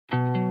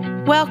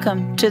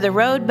Welcome to The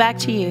Road Back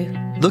to You.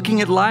 Looking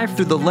at life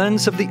through the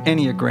lens of the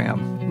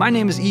Enneagram. My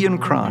name is Ian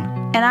Cron.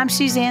 And I'm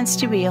Suzanne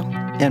Stabile.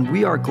 And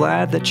we are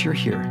glad that you're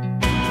here.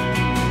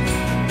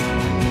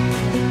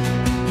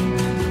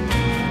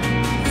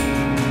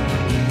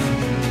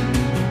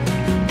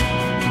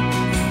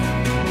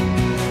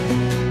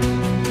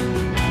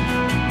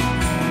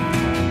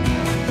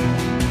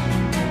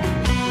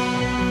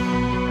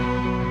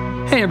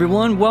 Hey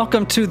everyone,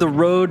 welcome to The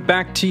Road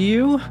Back to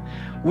You.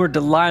 We're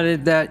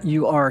delighted that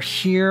you are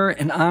here,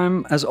 and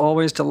I'm, as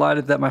always,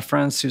 delighted that my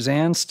friend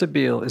Suzanne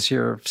Stabile is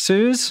here.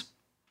 Suze?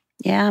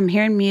 Yeah, I'm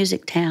here in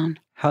Music Town.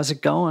 How's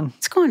it going?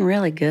 It's going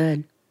really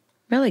good.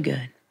 Really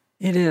good.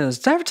 It is.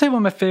 Did I ever tell you what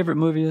my favorite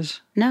movie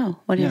is? No.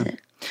 What is it?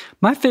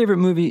 My favorite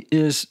movie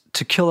is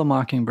To Kill a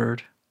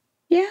Mockingbird.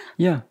 Yeah.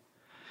 Yeah.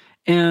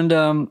 And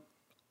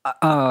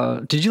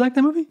did you like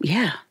that movie?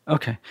 Yeah.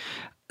 Okay.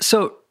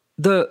 So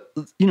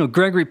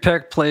Gregory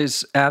Peck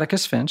plays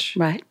Atticus Finch.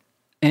 Right.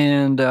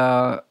 And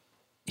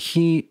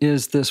he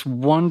is this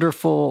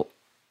wonderful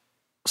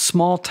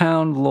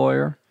small-town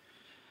lawyer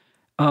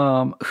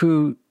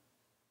who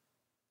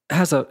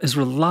is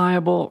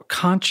reliable,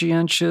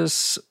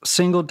 conscientious,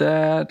 single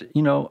dad,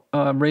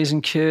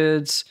 raising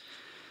kids,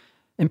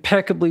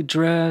 impeccably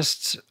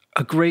dressed,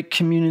 a great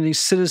community,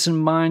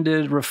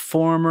 citizen-minded,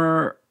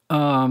 reformer.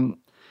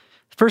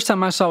 First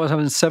time I saw it was I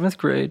was in seventh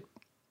grade,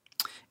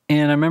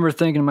 and I remember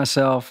thinking to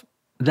myself,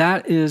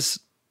 that is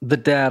the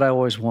dad I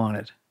always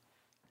wanted.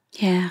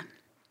 Yeah.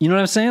 You know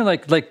what I'm saying?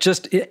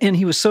 And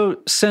he was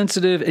so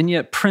sensitive and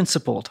yet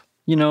principled.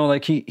 He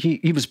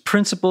was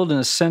principled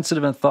and a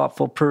sensitive and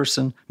thoughtful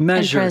person,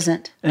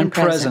 measured and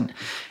present.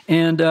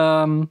 And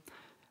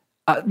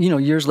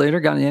years later,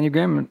 got an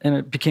Enneagram, and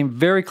it became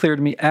very clear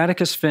to me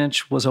Atticus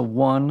Finch was a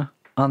 1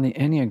 on the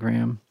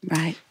Enneagram.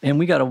 Right. And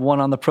we got a 1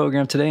 on the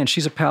program today, and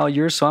she's a pal of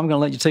yours, so I'm going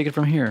to let you take it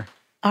from here.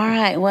 All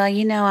right. Well,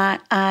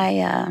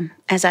 I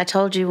as I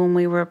told you when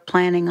we were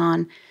planning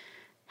on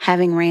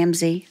having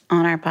Ramsey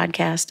on our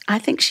podcast, I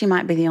think she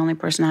might be the only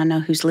person I know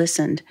who's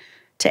listened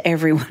to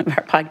every one of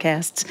our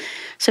podcasts.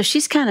 So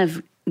she's kind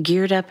of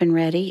geared up and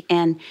ready.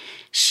 And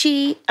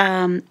she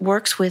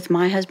works with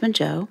my husband,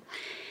 Joe.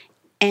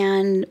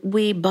 And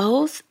we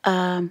both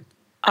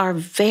are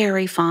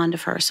very fond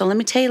of her. So let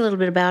me tell you a little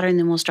bit about her, and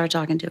then we'll start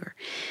talking to her.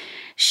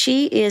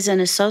 She is an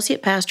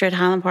associate pastor at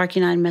Highland Park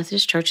United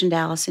Methodist Church in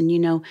Dallas.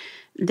 And,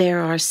 there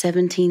are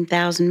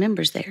 17,000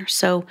 members there.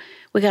 So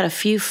we got a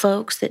few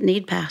folks that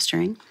need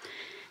pastoring.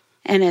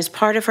 And as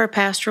part of her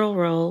pastoral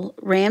role,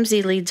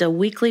 Ramsey leads a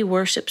weekly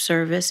worship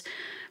service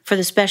for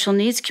the special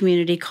needs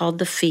community called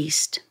The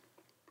Feast.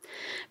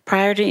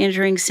 Prior to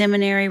entering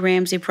seminary,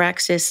 Ramsey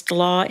practiced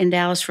law in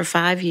Dallas for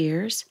 5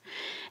 years.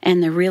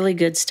 And the really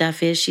good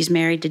stuff is she's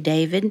married to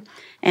David,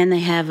 and they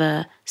have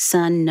a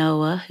son,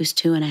 Noah, who's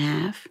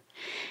 2.5.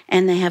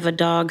 And they have a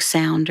dog,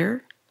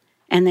 Sounder.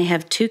 And they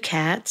have 2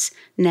 cats,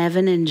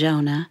 Nevin and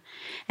Jonah,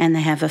 and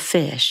they have a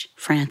fish,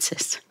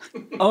 Francis.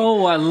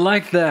 Oh, I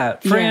like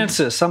that.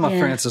 Francis. Yeah. I'm a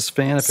Francis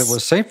fan if it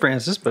was St.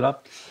 Francis,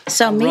 but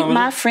So meet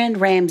my friend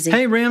Ramsey.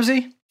 Hey,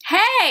 Ramsey.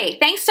 Hey,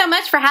 thanks so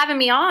much for having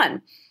me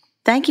on.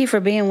 Thank you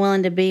for being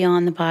willing to be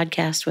on the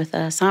podcast with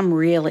us. I'm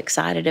real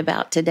excited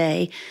about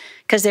today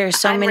because there are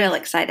so many. I'm real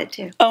excited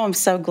too. Oh, I'm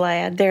so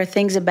glad. There are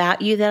things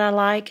about you that I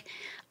like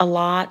a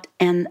lot,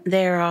 and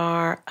there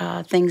are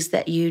things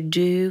that you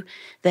do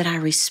that I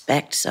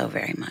respect so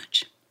very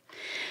much.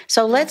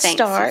 So let's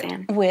start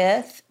Suzanne.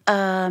 with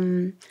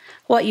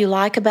what you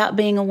like about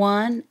being a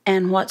 1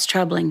 and what's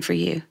troubling for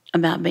you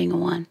about being a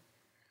 1.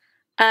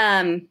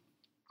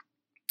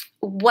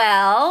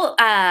 Well,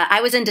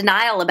 I was in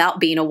denial about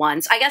being a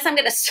 1. So I guess I'm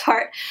going to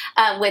start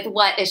with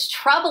what is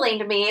troubling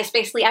to me is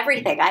basically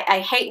everything.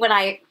 I hate when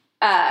I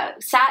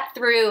sat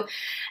through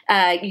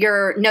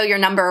your Know Your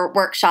Number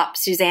workshop,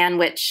 Suzanne,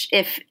 which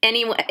if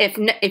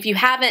you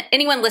haven't,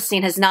 anyone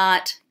listening has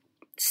not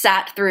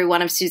sat through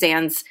one of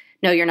Suzanne's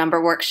Know Your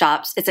Number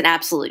workshops, it's an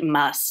absolute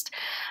must.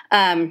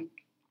 And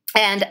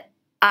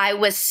I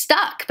was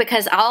stuck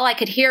because all I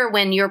could hear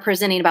when you were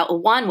presenting about a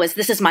 1 was,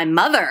 this is my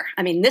mother.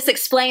 I mean, this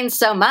explains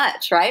so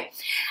much, right?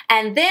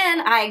 And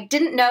then I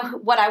didn't know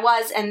what I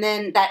was. And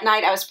then that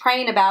night I was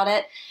praying about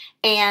it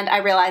and I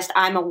realized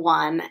I'm a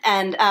 1.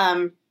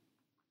 And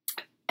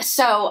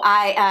so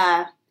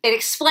it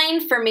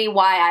explained for me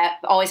why I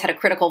always had a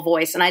critical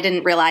voice. And I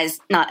didn't realize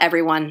not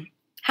everyone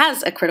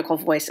has a critical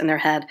voice in their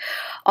head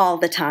all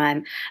the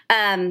time.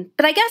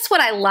 But I guess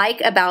what I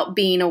like about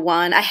being a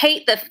 1, I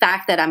hate the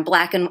fact that I'm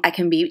black and I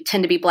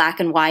tend to be black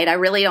and white. I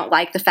really don't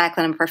like the fact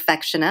that I'm a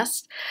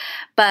perfectionist.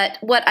 But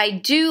what I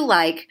do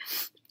like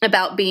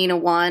about being a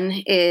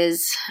 1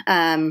 is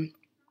having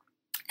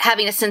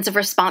a sense of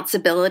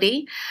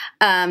responsibility,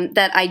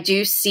 that I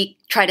do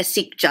try to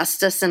seek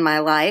justice in my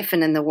life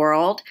and in the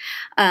world.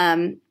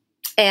 And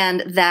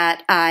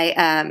that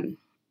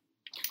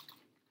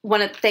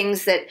one of the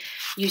things that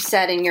you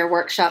said in your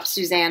workshop,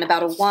 Suzanne,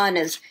 about a 1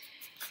 is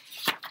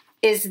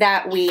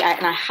that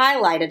and I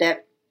highlighted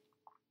it,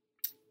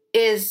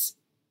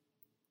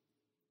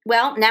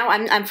 well, now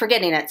I'm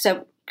forgetting it.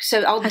 So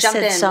I'll jump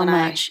in so when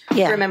much.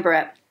 I remember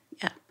it.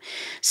 Yeah.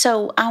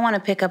 So I want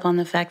to pick up on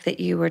the fact that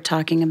you were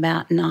talking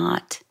about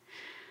not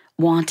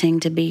wanting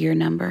to be your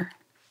number.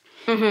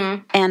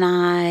 Mm-hmm. And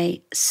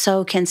I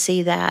so can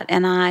see that.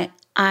 And I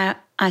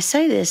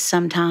say this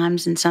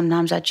sometimes, and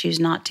sometimes I choose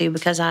not to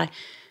because I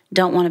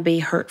don't want to be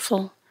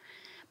hurtful.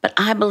 But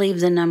I believe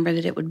the number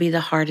that it would be the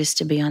hardest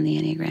to be on the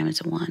Enneagram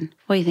is a 1.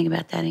 What do you think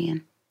about that,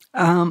 Ian?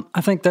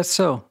 I think that's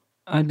so.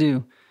 I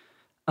do.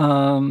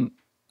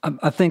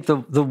 I think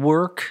the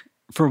work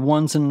for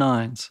 1s and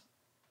 9s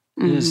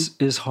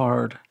is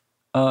hard.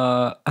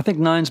 I think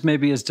 9s may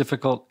be as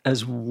difficult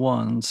as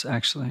 1s,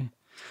 actually.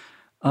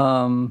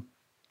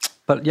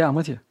 But yeah, I'm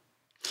with you.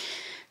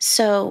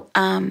 So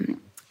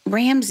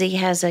Ramsey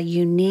has a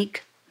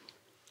unique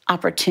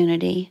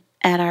opportunity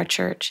at our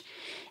church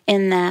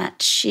in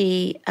that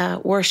she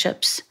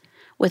worships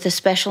with a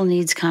special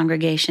needs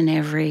congregation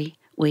every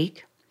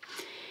week.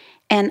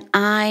 And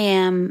I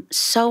am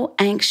so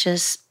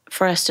anxious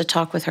for us to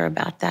talk with her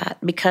about that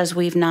because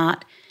we've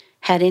not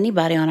had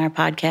anybody on our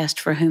podcast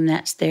for whom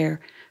that's their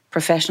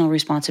professional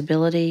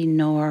responsibility,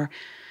 nor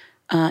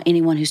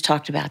anyone who's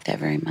talked about that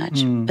very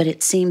much. But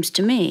it seems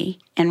to me,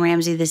 and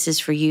Ramsey, this is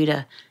for you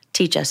to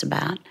teach us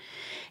about,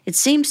 it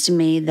seems to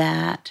me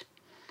that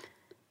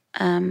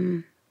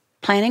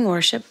planning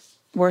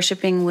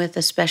worshiping with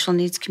a special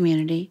needs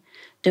community,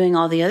 doing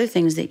all the other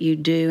things that you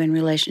do in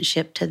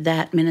relationship to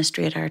that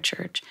ministry at our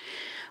church,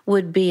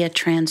 would be a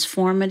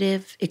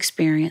transformative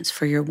experience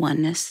for your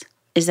oneness.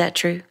 Is that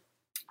true?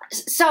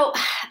 So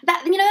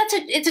that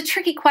it's a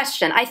tricky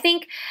question. I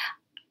think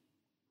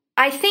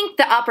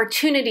the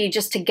opportunity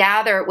just to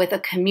gather with a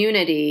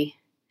community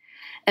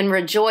and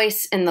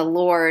rejoice in the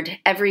Lord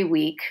every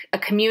week, a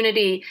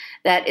community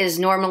that is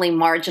normally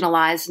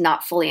marginalized,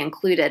 not fully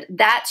included,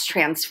 that's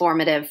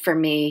transformative for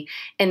me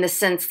in the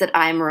sense that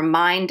I'm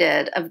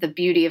reminded of the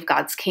beauty of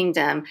God's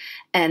kingdom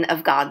and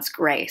of God's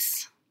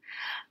grace.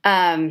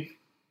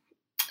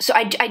 So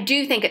I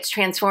do think it's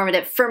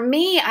transformative. For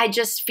me, I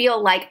just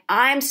feel like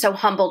I'm so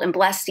humbled and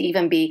blessed to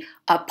even be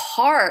a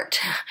part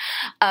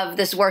of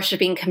this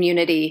worshiping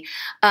community.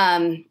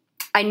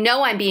 I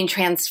know I'm being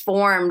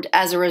transformed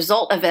as a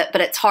result of it, but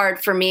it's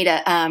hard for me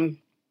to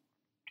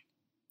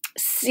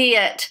see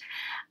it.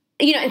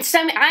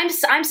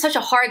 I'm such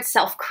a hard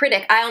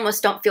self-critic. I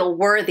almost don't feel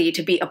worthy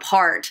to be a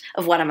part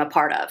of what I'm a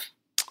part of.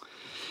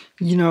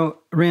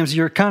 Ramsey,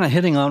 you're kind of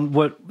hitting on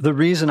one of the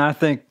reasons I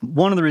think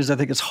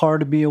it's hard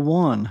to be a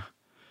 1.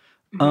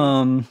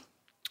 Mm-hmm.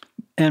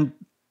 And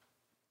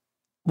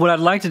what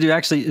I'd like to do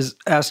actually is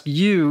ask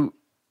you,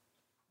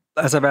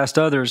 as I've asked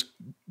others,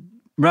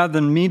 rather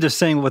than me just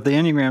saying what the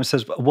Enneagram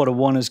says, what a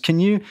 1 is,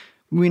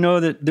 we know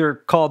that they're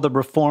called the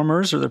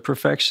reformers or the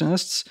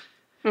perfectionists.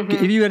 Mm-hmm.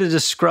 If you had to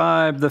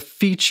describe the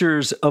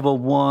features of a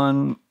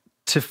 1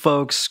 to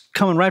folks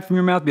coming right from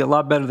your mouth, it'd be a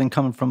lot better than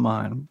coming from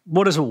mine.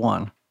 What is a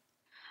 1?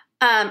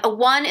 A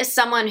 1 is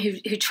someone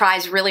who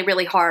tries really,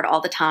 really hard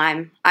all the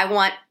time. I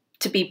want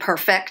to be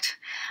perfect.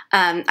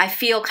 I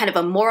feel kind of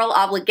a moral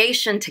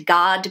obligation to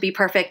God to be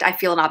perfect. I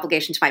feel an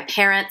obligation to my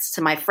parents,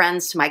 to my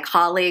friends, to my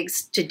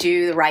colleagues to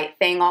do the right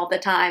thing all the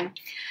time.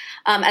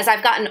 As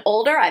I've gotten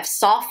older, I've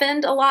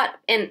softened a lot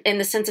in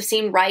the sense of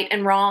seeing right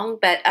and wrong,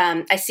 but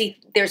I see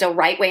there's a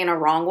right way and a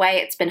wrong way.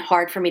 It's been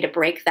hard for me to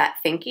break that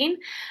thinking,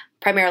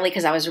 primarily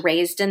because I was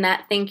raised in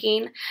that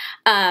thinking.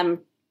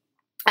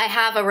 I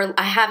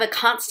have a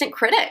constant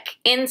critic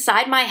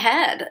inside my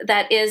head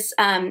that is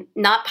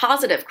not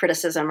positive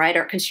criticism, right,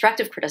 or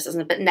constructive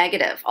criticism, but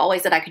negative.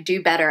 Always that I could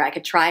do better, I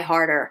could try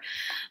harder.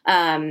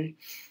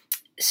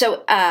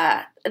 So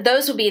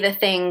those would be the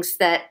things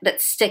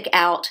that stick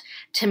out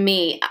to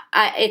me.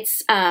 I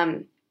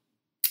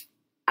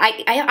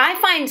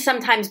find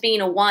sometimes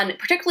being a 1,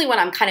 particularly when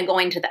I'm kind of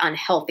going to the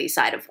unhealthy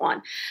side of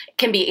 1,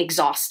 can be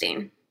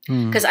exhausting.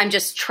 Because I'm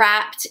just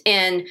trapped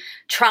in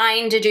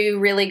trying to do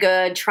really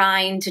good,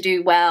 trying to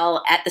do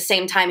well, at the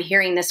same time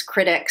hearing this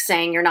critic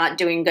saying you're not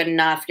doing good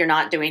enough, you're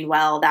not doing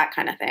well, that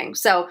kind of thing.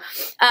 So,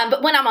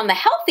 but when I'm on the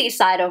healthy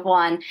side of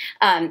 1,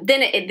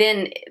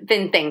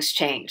 then things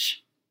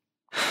change.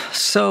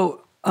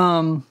 So,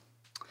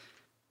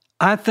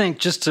 I think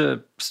just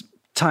to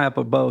tie up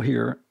a bow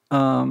here,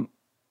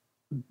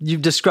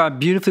 you've described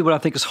beautifully what I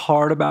think is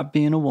hard about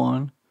being a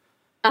 1.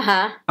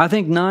 Uh-huh. I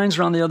think 9s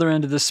are on the other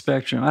end of the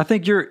spectrum. I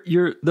think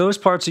you're those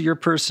parts of your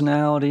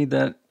personality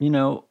that,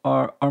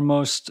 are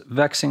most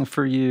vexing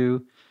for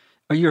you,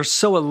 or you're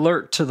so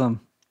alert to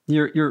them.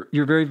 You're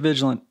very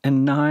vigilant.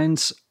 And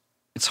 9s,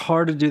 it's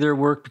hard to do their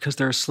work because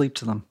they're asleep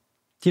to them.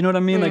 Do you know what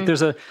I mean? Like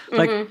there's a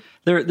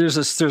there's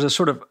a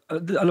sort of I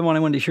don't want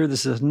anyone to hear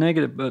this as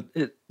negative, but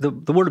the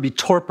word would be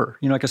torpor.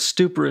 Like a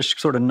stuporish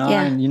sort of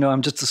 9. Yeah.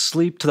 I'm just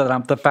asleep to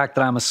that. The fact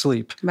that I'm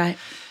asleep. Right.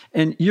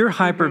 And you're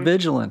hyper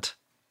vigilant.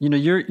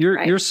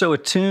 You're so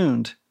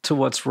attuned to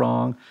what's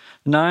wrong.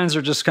 9s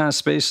are just kind of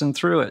spacing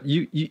through it.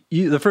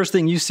 You the first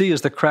thing you see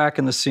is the crack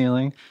in the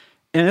ceiling,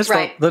 and it's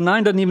the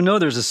 9 doesn't even know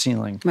there's a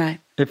ceiling.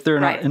 Right. If they're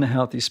not in a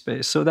healthy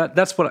space. So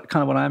that's what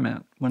I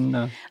meant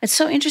when. It's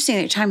so interesting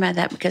that you're talking about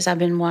that because I've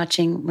been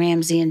watching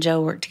Ramsey and Joe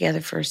work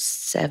together for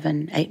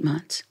 7-8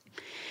 months,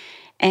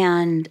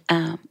 and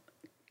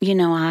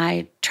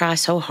I try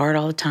so hard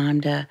all the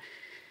time to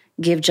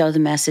give Joe the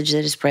message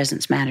that his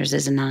presence matters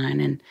as a 9,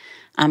 and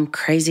I'm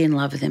crazy in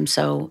love with him.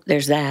 So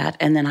there's that.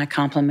 And then I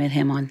compliment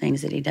him on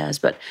things that he does.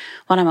 But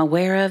what I'm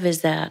aware of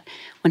is that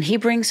when he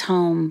brings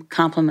home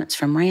compliments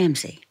from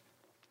Ramsey,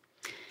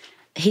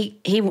 he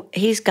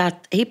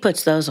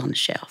puts those on the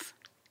shelf.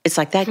 It's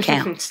like that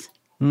counts.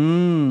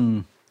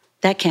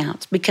 That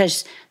counts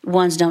because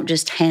ones don't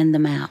just hand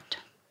them out.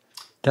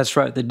 That's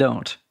right, they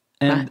don't.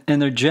 And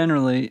they're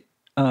generally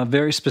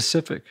very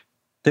specific.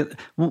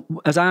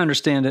 As I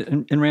understand it,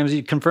 and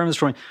Ramsey confirmed this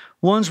for me,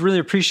 ones really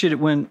appreciate it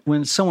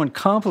when someone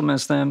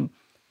compliments them,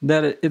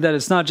 that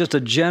it's not just a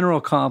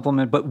general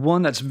compliment, but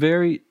one that's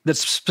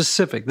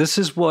specific. This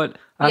is what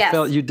I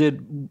felt you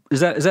did. Is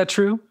that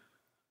true?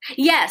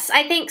 Yes,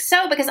 I think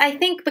so,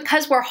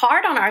 because we're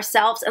hard on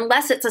ourselves,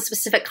 unless it's a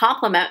specific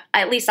compliment,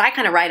 at least I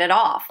kind of write it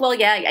off. Well,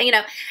 yeah,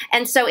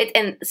 and so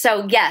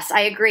yes,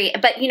 I agree.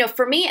 But,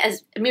 for me,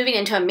 as moving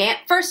into a man,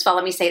 first of all,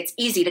 let me say it's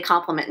easy to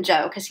compliment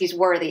Joe because he's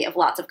worthy of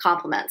lots of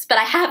compliments. But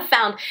I have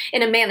found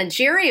in a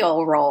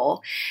managerial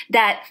role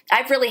that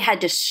I've really had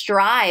to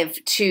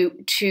strive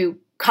to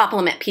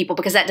compliment people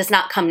because that does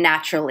not come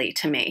naturally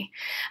to me.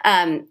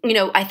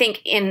 I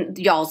think in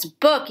y'all's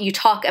book, you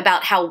talk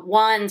about how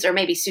ones, or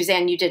maybe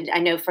Suzanne, you did, I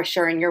know for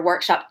sure in your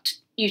workshop,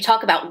 you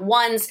talk about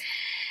ones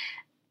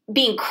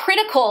being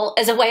critical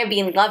as a way of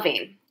being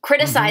loving,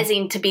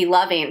 criticizing to be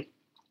loving.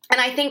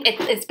 And I think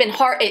it's been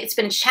hard. It's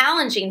been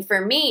challenging for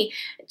me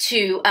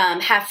to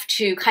have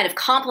to kind of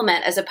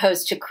compliment as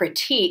opposed to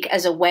critique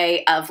as a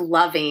way of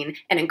loving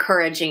and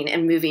encouraging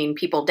and moving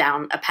people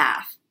down a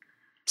path.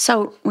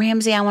 So,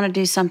 Ramsey, I want to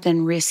do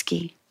something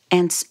risky,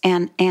 and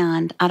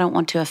I don't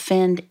want to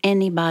offend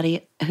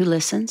anybody who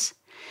listens.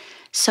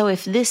 So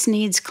if this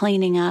needs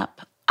cleaning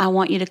up, I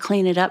want you to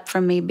clean it up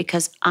for me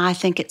because I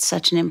think it's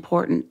such an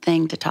important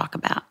thing to talk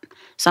about.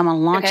 So I'm going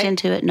to launch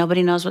into it.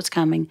 Nobody knows what's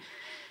coming.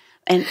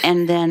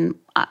 And then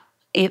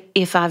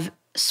if I've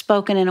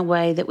spoken in a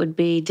way that would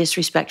be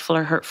disrespectful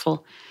or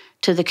hurtful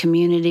to the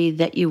community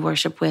that you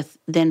worship with,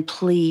 then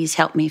please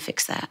help me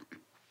fix that.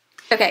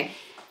 Okay.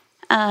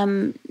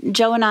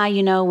 Joe and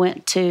I,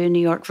 went to New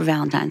York for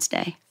Valentine's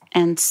Day.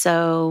 And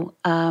so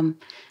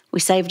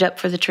we saved up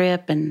for the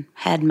trip and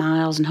had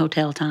miles and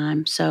hotel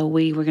time. So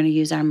we were going to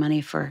use our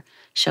money for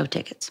show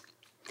tickets.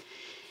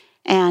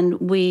 And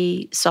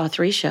we saw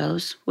 3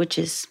 shows, which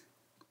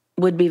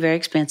would be very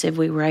expensive.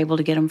 We were able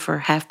to get them for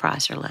half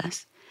price or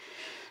less.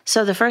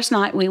 So the first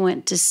night we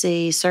went to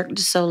see Cirque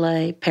du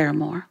Soleil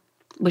Paramore,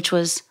 which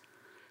was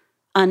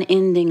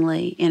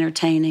unendingly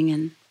entertaining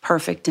and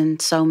perfect in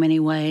so many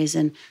ways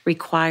and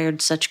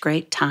required such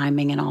great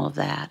timing and all of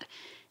that.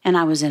 And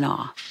I was in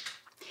awe.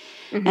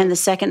 Mm-hmm. And the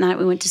second night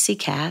we went to see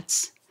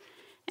Cats,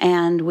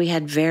 and we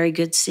had very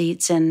good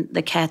seats, and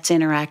the Cats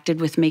interacted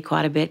with me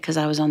quite a bit because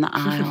I was on the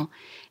aisle,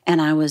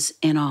 and I was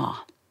in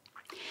awe.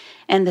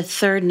 And the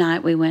third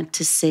night we went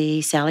to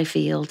see Sally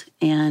Field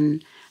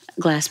in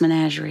Glass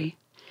Menagerie,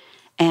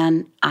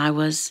 and I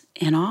was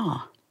in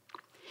awe.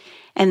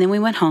 And then we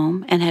went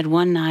home and had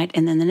one night,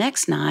 and then the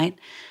next night,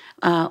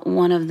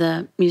 one of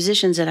the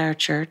musicians at our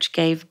church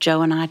gave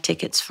Joe and I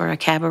tickets for a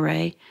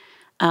cabaret,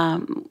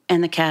 and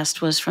the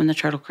cast was from the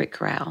Turtle Creek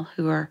Chorale,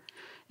 who are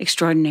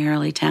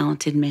extraordinarily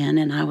talented men,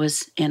 and I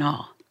was in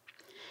awe.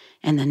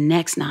 And the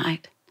next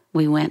night,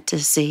 we went to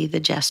see the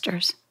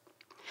Jesters.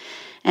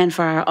 And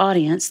for our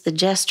audience, the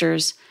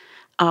Jesters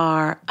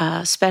are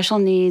special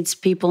needs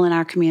people in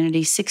our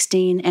community,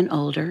 16 and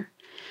older,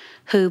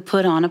 who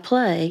put on a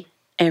play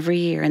every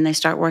year, and they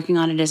start working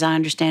on it, as I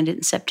understand it,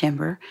 in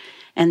September,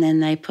 and then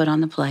they put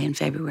on the play in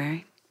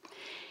February.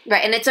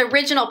 Right, and it's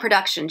original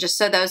production, just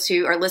so those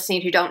who are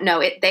listening who don't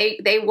know it.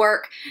 They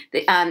work,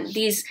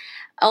 these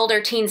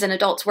older teens and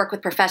adults work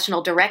with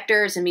professional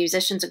directors and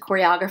musicians and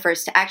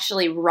choreographers to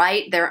actually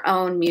write their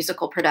own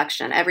musical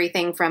production,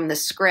 everything from the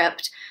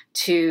script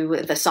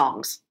to the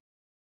songs.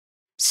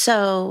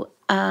 So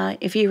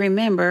if you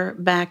remember,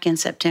 back in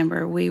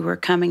September, we were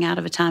coming out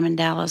of a time in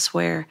Dallas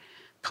where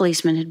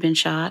policemen had been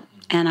shot,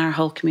 and our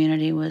whole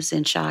community was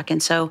in shock.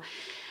 And so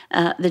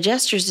the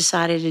Jesters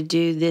decided to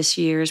do this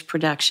year's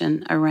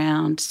production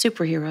around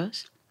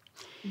superheroes.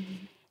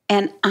 Mm-hmm.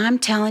 And I'm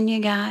telling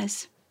you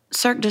guys,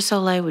 Cirque du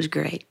Soleil was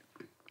great,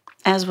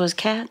 as was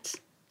Cats,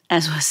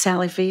 as was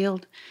Sally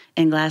Field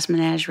and Glass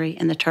Menagerie,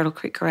 and the Turtle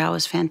Creek Chorale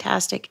was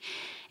fantastic.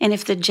 And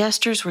if the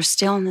Jesters were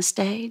still on the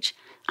stage,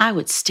 I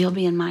would still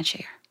be in my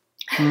chair.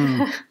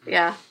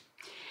 Yeah.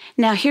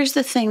 Now, here's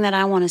the thing that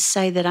I want to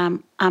say that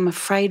I'm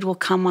afraid will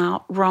come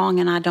out wrong,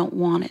 and I don't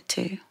want it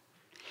to.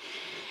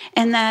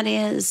 And that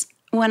is,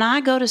 when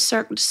I go to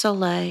Cirque du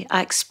Soleil,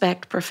 I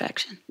expect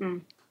perfection.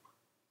 Mm.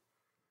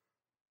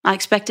 I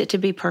expect it to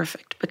be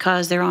perfect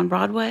because they're on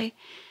Broadway,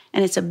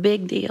 and it's a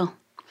big deal.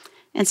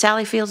 And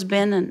Sally Field's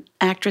been an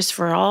actress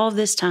for all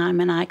this time,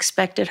 and I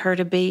expected her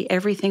to be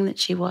everything that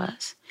she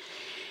was.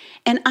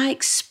 And I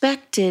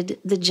expected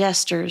the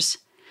Jesters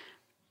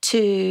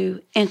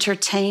to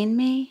entertain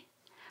me,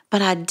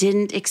 but I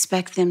didn't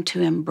expect them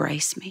to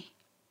embrace me.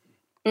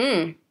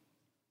 Mm.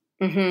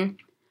 Mm-hmm.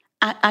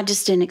 I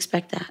just didn't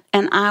expect that.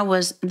 And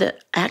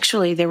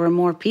actually, there were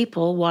more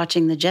people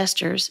watching the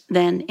Jesters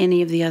than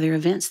any of the other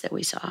events that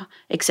we saw,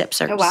 except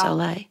Cirque du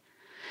Soleil.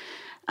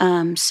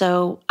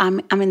 So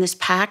I'm in this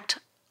packed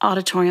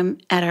auditorium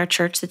at our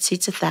church that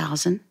seats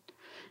 1,000,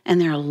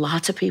 and there are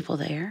lots of people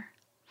there.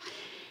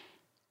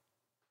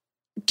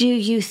 Do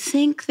you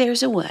think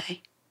there's a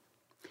way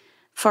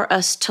for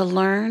us to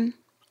learn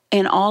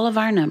in all of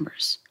our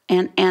numbers?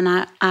 And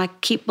I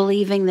keep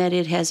believing that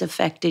it has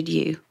affected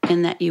you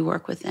and that you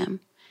work with them.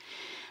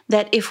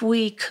 That if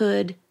we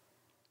could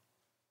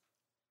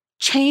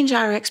change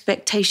our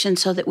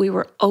expectations so that we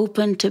were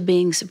open to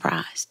being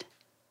surprised,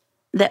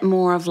 that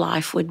more of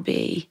life would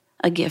be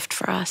a gift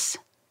for us.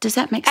 Does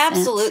that make sense?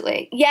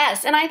 Absolutely.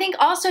 Yes. And I think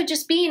also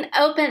just being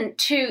open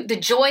to the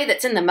joy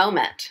that's in the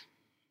moment,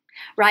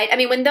 right? I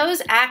mean, when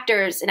those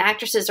actors and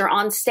actresses are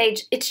on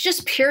stage, it's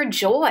just pure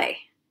joy.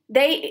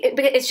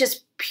 It's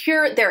just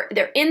pure,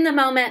 they're in the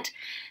moment,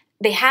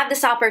 they have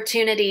this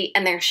opportunity,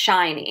 and they're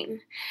shining.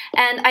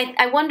 And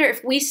I wonder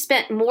if we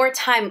spent more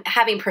time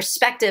having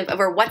perspective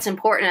over what's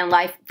important in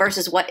life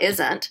versus what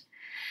isn't,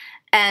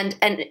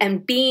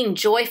 and being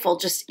joyful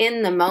just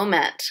in the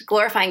moment,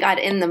 glorifying God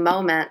in the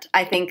moment,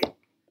 I think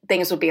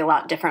things would be a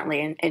lot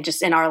differently and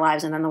just in our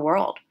lives and in the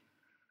world.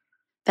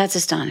 That's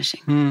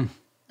astonishing.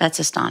 That's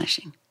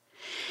astonishing.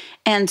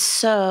 And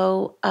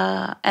so,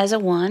 as a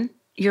one,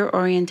 your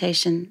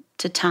orientation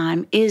to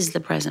time is the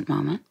present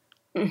moment.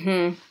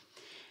 Mm-hmm.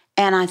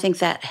 And I think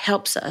that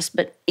helps us.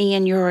 But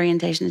Ian, your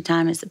orientation to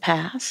time is the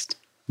past.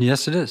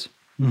 Yes, it is.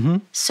 Mm-hmm.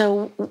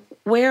 So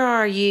where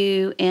are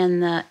you in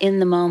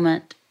the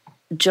moment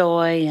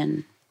joy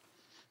and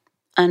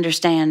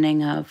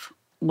understanding of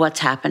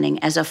what's happening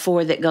as a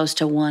 4 that goes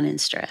to 1 in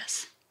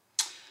stress?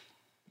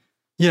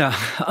 Yeah.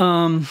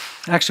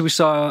 Actually, we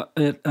saw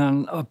it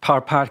on our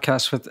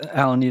podcast with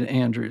Alanita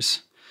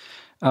Andrews.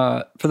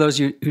 For those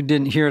of you who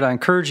didn't hear it, I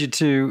encourage you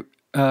to,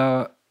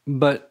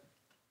 but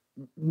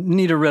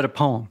Nita read a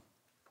poem.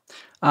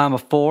 I'm a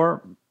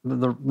 4,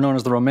 known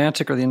as the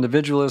romantic or the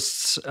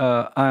individualists.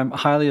 I'm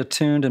highly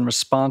attuned and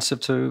responsive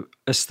to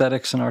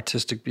aesthetics and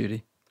artistic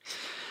beauty.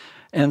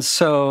 And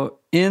so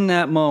in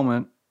that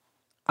moment,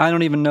 I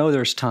don't even know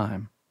there's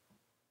time.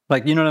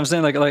 Like, you know what I'm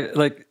saying?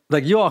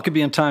 Like you all could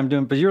be in time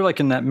doing, but you're like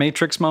in that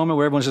Matrix moment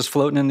where everyone's just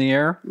floating in the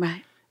air.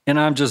 Right. And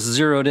I'm just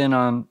zeroed in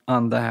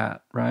on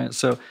that, right?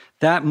 So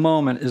that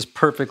moment is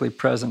perfectly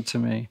present to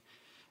me.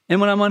 And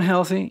when I'm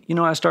unhealthy,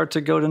 I start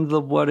to go into the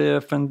what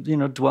if and,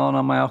 dwelling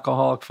on my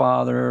alcoholic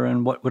father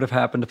and what would have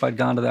happened if I'd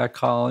gone to that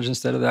college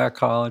instead of that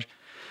college.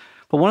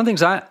 But one of the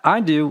things I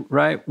do,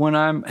 right, when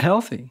I'm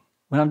healthy,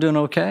 when I'm doing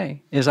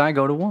okay, is I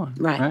go to 1,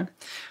 right?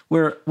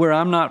 Where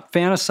I'm not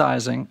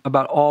fantasizing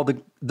about all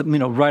the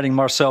writing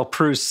Marcel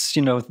Proust's,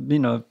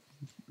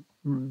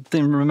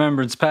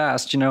 remembrance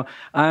past,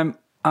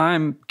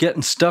 I'm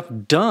getting stuff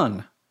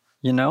done,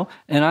 and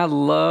I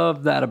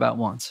love that about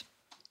ones.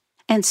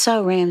 And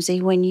so,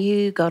 Ramsey, when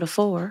you go to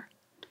 4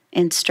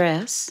 in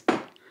stress,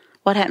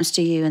 what happens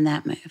to you in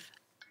that move?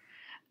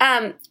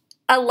 A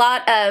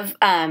lot of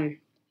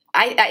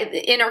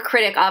inner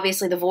critic.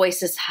 Obviously, the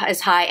voice is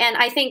high, and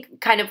I think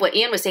kind of what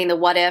Ian was saying, the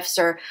what ifs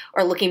or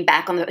looking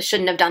back on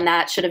shouldn't have done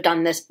that, should have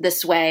done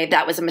this way,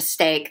 that was a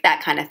mistake,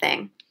 that kind of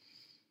thing.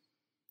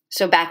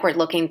 So backward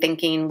looking,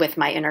 thinking with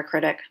my inner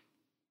critic.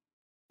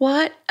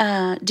 What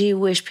do you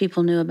wish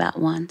people knew about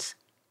ones?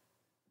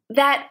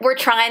 That we're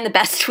trying the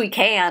best we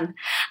can.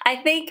 I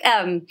think,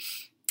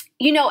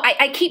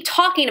 I keep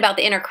talking about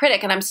the inner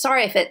critic, and I'm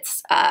sorry if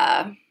it's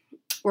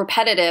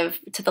repetitive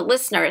to the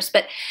listeners,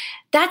 but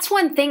that's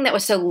one thing that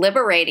was so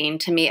liberating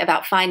to me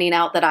about finding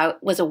out that I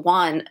was a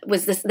 1,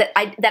 was this, that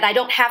I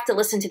don't have to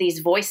listen to these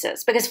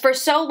voices. Because for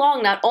so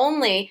long, not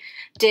only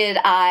did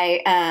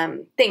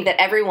I think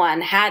that everyone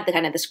had the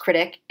kind of this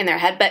critic in their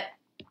head, but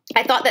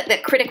I thought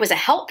that critic was a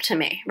help to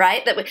me,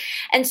 right?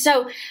 And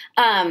so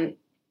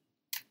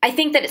I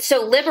think that it's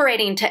so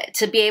liberating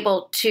to be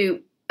able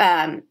to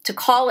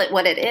call it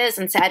what it is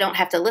and say, I don't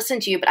have to listen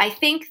to you. But I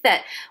think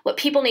that what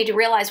people need to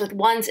realize with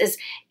ones is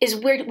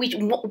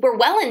we're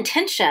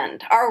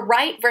well-intentioned. Our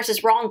right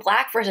versus wrong,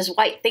 black versus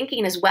white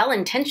thinking is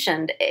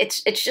well-intentioned.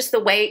 It's just the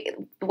way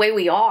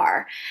we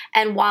are.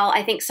 And while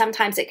I think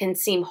sometimes it can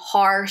seem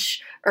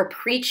harsh or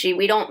preachy,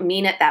 we don't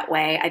mean it that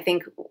way. I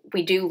think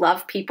we do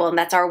love people, and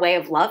that's our way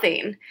of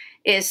loving,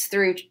 is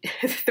through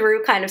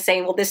kind of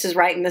saying, well, this is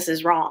right and this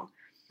is wrong.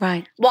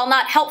 Right. While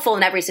not helpful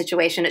in every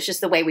situation, it's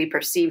just the way we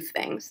perceive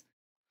things.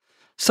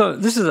 So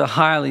this is a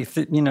highly,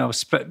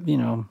 this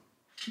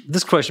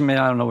question,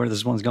 I don't know where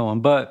this one's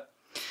going, but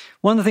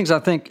one of the things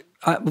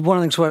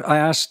what I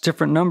ask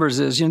different numbers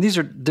is, these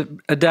are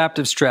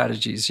adaptive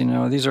strategies.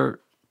 These are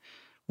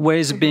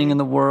ways of being in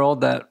the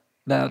world that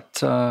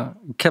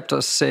kept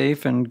us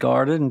safe and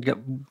guarded,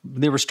 and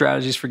they were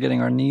strategies for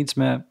getting our needs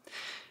met.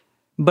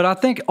 But I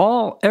think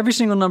every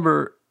single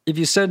number, if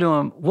you said to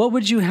them, what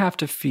would you have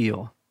to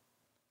feel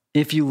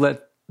if you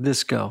let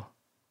this go?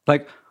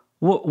 Like,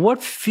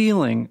 what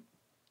feeling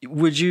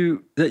would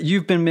that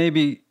you've been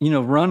maybe,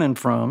 running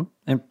from,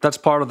 and that's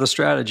part of the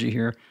strategy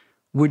here,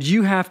 would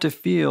you have to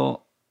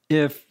feel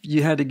if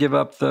you had to give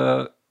up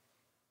the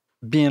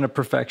being a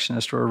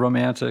perfectionist or a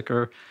romantic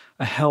or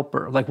a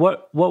helper? Like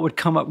what would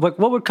come up? What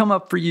would come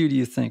up for you, do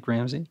you think,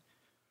 Ramsey?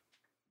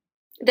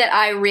 That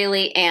I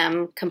really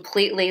am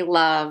completely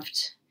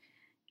loved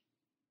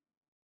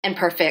and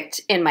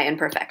perfect in my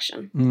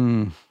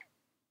imperfection.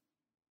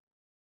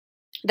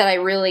 That I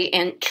really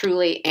and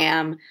truly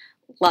am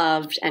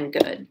loved and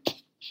good.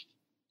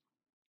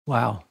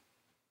 Wow.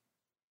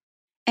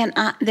 And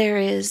there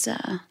is,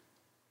 I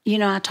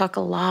talk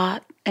a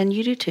lot, and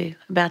you do too,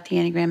 about the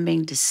Enneagram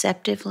being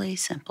deceptively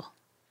simple.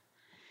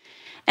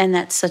 And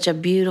that's such a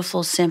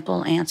beautiful,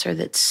 simple answer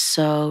that's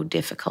so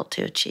difficult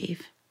to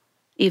achieve,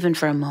 even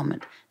for a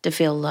moment, to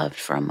feel loved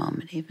for a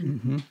moment even.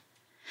 Mm-hmm.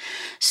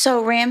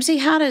 So, Ramsey,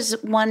 how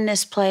does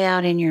oneness play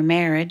out in your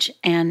marriage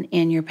and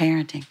in your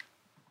parenting?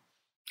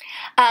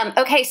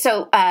 Okay,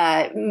 so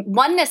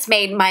oneness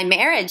made my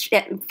marriage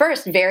at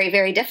first very,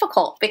 very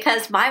difficult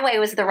because my way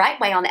was the right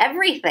way on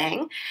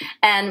everything,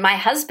 and my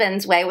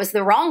husband's way was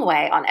the wrong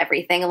way on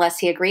everything unless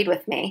he agreed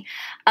with me.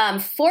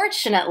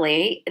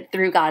 Fortunately,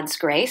 through God's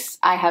grace,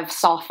 I have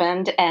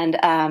softened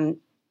and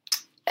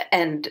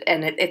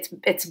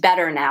it's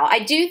better now. I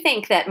do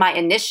think that my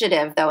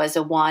initiative, though, as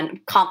a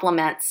one,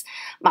 complements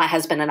my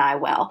husband and I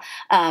well.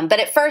 But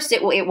at first,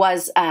 it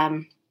was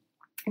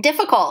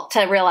difficult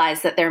to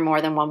realize that there are more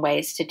than one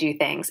ways to do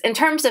things. In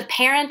terms of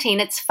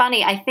parenting, it's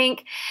funny. I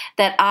think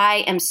that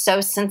I am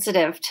so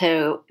sensitive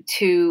to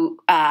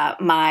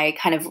my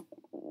kind of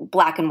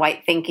black and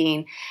white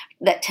thinking,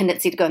 that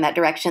tendency to go in that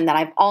direction, that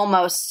I've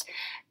almost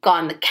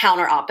gone the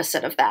counter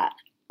opposite of that.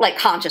 Like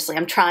consciously,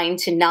 I'm trying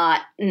to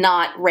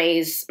not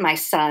raise my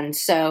son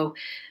so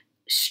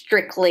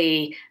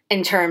strictly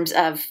in terms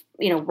of,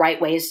 right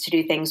ways to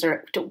do things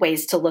or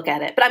ways to look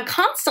at it. But I'm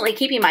constantly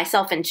keeping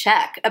myself in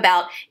check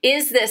about,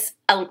 is this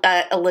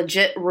a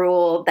legit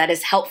rule that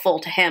is helpful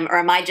to him, or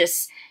am I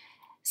just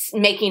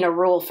making a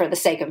rule for the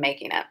sake of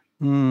making it?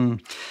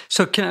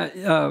 So can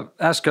I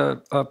ask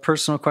a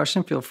personal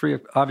question? Feel free,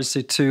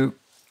 obviously, to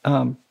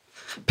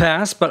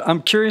pass, but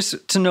I'm curious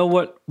to know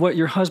what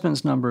your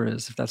husband's number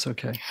is, if that's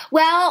okay.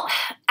 Well,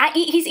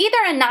 he's either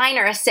a 9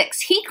 or a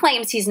 6. He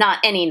claims he's not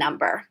any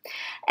number.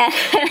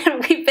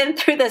 And we've been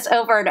through this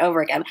over and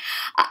over again.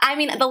 I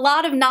mean, the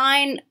lot of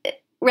 9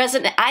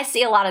 resonant. I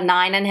see a lot of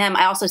 9 in him.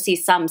 I also see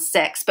some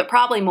 6, but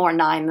probably more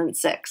 9 than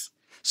 6.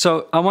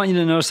 So I want you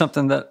to know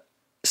something that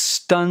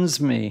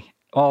stuns me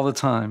all the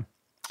time.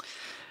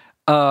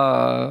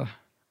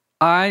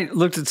 I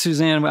looked at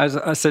Suzanne.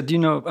 I said,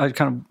 I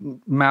kind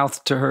of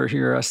mouthed to her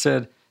here. I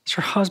said, "Is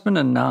her husband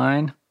a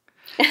 9?"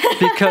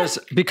 Because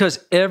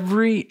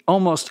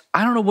almost,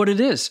 I don't know what it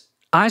is.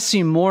 I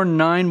see more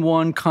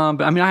 9-1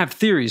 combat. I mean, I have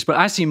theories, but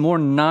I see more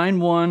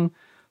 9-1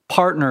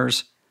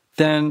 partners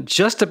than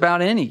just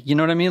about any. You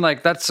know what I mean?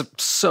 Like, that's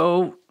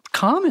so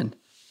common.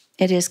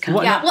 It is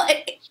common. Yeah. Well,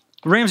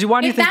 Ramsey, why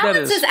do you think that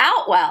is? It balances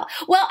out well.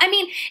 Well, I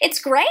mean, it's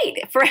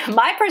great from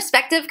my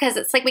perspective because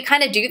it's like we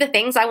kind of do the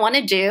things I want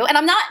to do.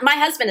 And my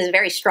husband is a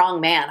very strong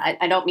man.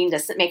 I don't mean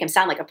to make him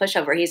sound like a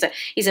pushover.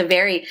 He's a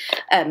very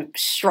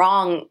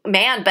strong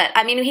man. But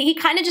I mean, he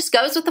kind of just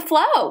goes with the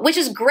flow, which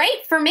is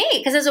great for me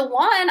because as a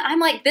one, I'm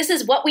like, this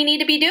is what we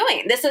need to be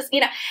doing. This is,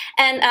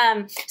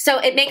 and so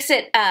it makes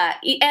it,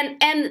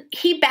 and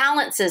he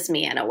balances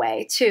me in a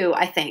way too,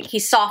 I think. He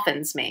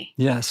softens me.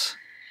 Yes.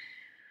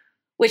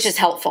 Which is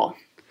helpful.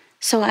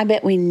 So I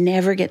bet we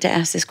never get to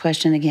ask this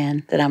question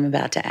again that I'm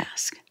about to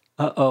ask.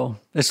 Uh-oh.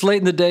 It's late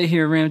in the day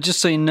here, Ram, just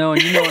so you know.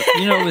 And you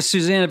know with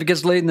Suzanne, if it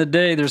gets late in the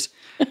day,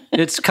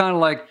 it's kind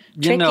of like,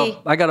 tricky.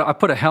 I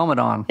put a helmet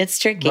on. It's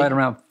tricky. Right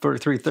around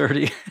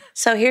 3:30.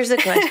 So here's the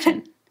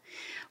question.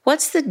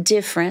 What's the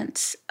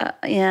difference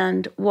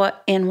in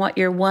what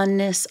your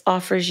oneness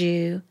offers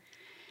you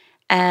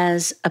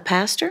as a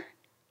pastor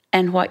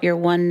and what your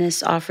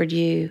oneness offered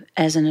you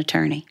as an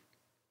attorney?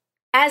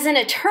 As an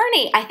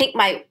attorney, I think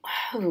my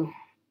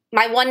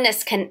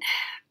oneness can.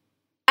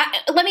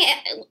 Let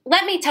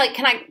me tell you.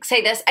 Can I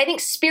say this? I think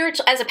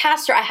spiritual. As a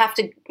pastor, I have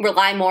to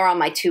rely more on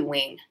my two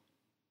wing.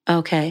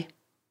 Okay.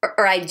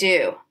 Or I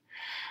do.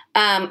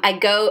 I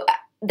go.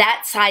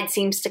 That side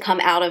seems to come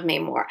out of me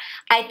more.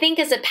 I think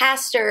as a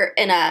pastor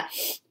in a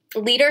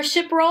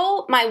leadership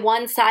role, my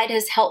one side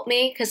has helped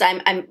me because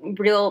I'm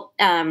real.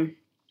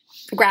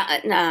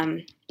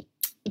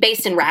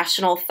 Based in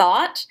rational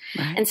thought.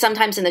 Right. And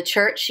sometimes in the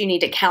church, you need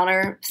to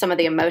counter some of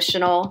the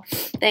emotional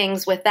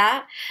things with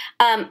that.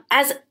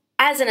 As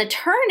an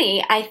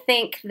attorney, I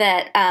think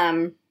that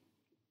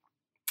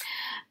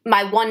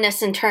my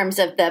oneness in terms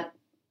of the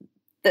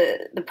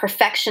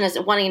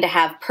perfectionist, wanting to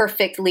have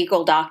perfect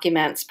legal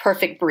documents,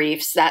 perfect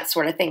briefs, that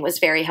sort of thing was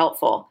very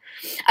helpful.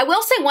 I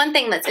will say one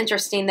thing that's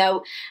interesting,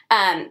 though,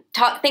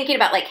 thinking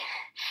about like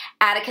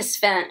Atticus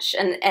Finch,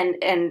 and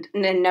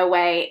in no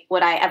way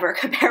would I ever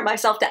compare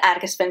myself to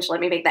Atticus Finch. Let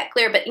me make that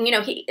clear. But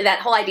that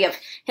whole idea of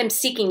him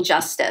seeking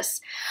justice.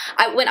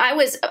 When I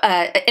was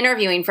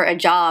interviewing for a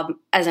job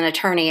as an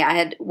attorney, I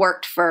had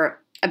worked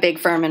for a big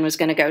firm and was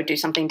going to go do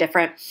something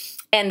different.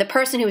 And the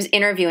person who was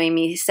interviewing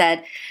me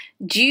said,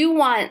 "Do you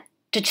want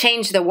to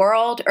change the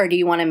world or do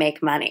you want to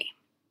make money?"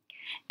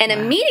 And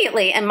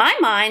immediately in my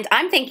mind,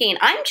 I'm thinking,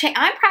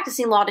 I'm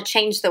practicing law to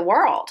change the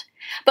world.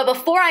 But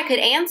before I could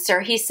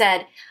answer, he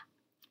said,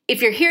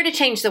 if you're here to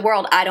change the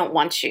world, I don't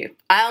want you.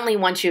 I only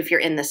want you if you're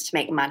in this to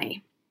make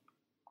money.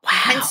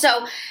 Wow. And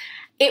so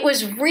it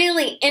was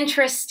really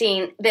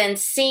interesting then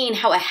seeing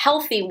how a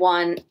healthy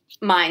one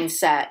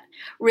mindset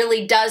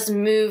really does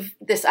move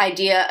this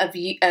idea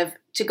of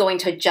to going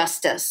to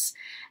justice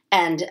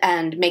and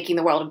making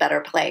the world a better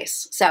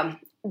place. So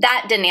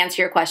that didn't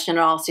answer your question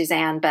at all,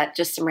 Suzanne, but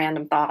just some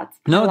random thoughts.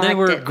 No, they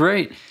were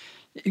great.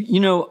 We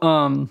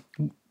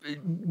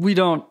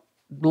don't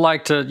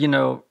like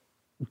to,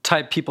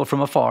 type people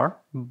from afar,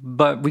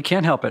 but we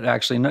can't help it,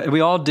 actually. We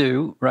all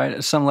do, right,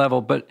 at some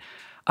level. But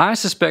I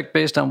suspect,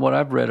 based on what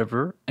I've read of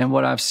her and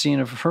what I've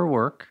seen of her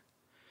work,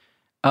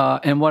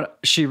 and what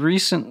she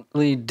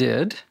recently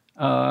did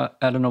at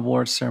an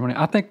awards ceremony,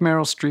 I think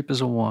Meryl Streep is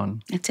a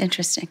 1. It's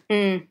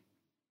interesting.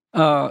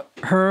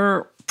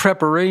 Her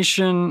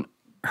preparation,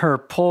 her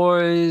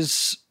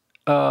poise,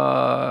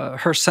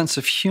 her sense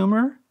of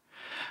humor,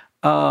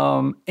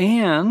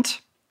 and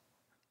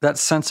that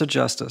sense of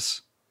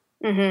justice.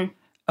 Mm-hmm.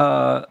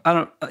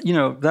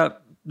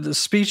 The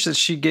speech that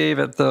she gave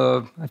at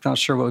I'm not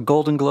sure what,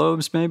 Golden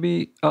Globes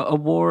maybe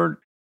award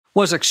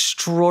was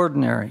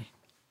extraordinary.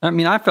 I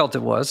mean, I felt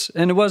it was,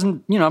 and it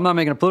wasn't. I'm not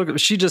making a political.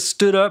 She just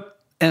stood up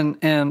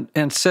and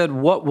said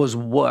what was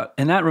what,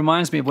 and that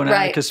reminds me of when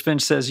Atticus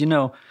Finch says,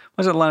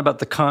 what's that line about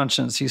the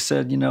conscience? He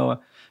said,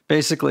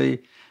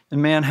 basically, a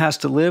man has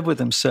to live with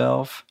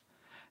himself,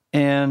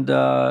 and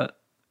to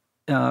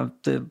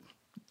the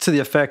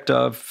effect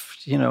of,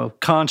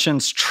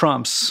 conscience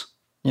trumps,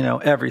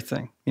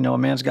 everything. A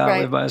man's got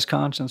to live by his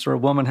conscience, or a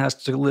woman has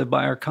to live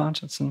by her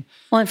conscience. And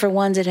for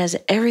ones, it has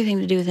everything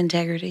to do with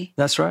integrity.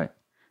 That's right.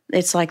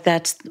 It's like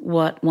that's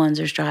what ones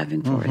are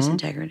striving for is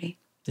integrity.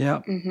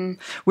 Yeah. Mm-hmm.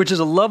 Which is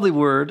a lovely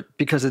word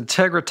because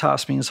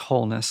integritas means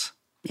wholeness.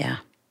 Yeah.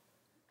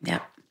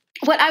 Yeah.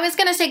 What I was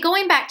going to say,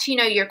 going back to,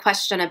 your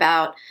question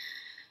about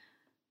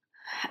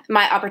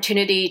my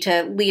opportunity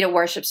to lead a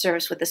worship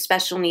service with a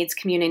special needs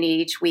community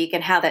each week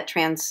and how that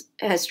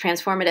has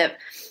transformative.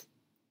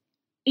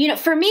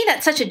 For me,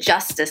 that's such a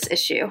justice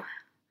issue,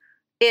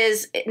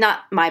 is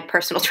not my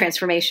personal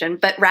transformation,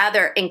 but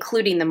rather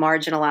including the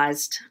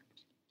marginalized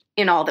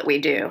in all that we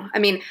do. I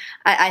mean,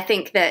 I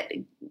think that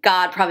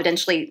God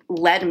providentially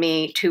led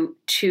me to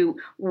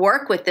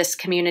work with this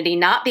community,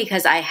 not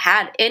because I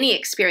had any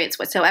experience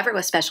whatsoever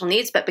with special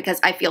needs, but because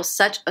I feel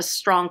such a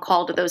strong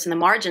call to those in the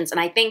margins. And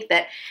I think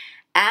that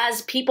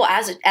as people,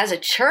 as a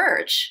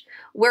church,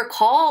 we're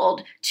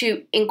called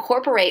to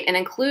incorporate and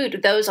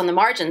include those on the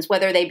margins,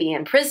 whether they be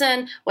in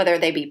prison, whether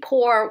they be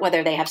poor,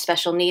 whether they have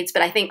special needs.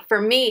 But I think for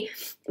me,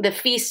 the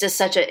feast is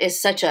such a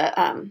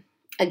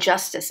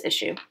justice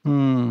issue.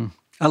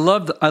 I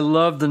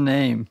love the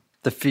name,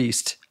 the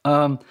feast.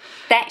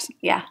 Thanks.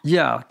 Yeah.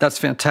 Yeah, that's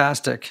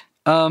fantastic.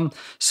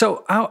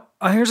 So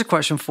here's a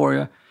question for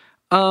you.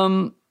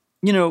 One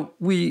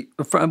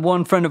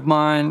friend of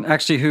mine,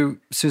 actually, who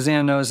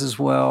Suzanne knows as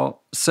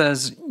well,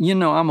 says,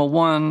 I'm a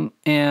 1,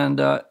 and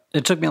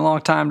it took me a long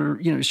time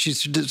to, she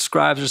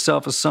describes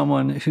herself as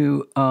someone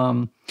who,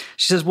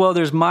 she says, well,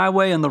 there's my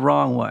way and the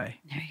wrong way.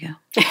 There you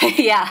go.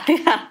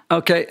 Yeah.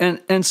 Okay,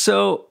 and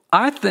so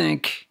I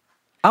think,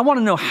 I want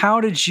to know,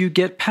 how did you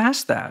get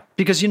past that?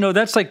 Because,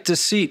 that's like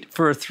deceit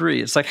for a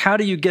 3. It's like, how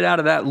do you get out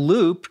of that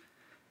loop?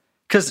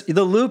 Because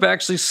the loop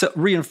actually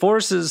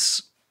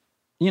reinforces,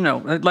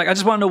 I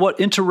just want to know what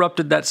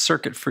interrupted that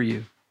circuit for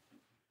you.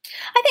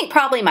 I think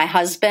probably my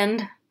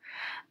husband.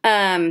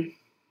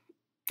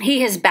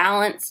 He has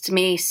balanced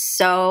me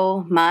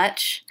so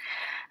much.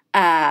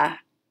 And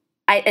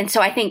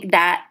so I think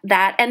that,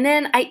 and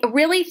then I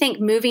really think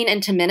moving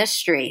into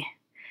ministry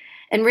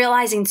and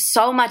realizing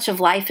so much of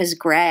life is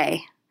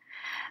gray,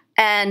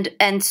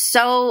 and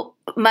so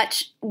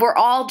much, we're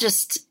all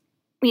just,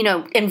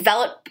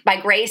 enveloped by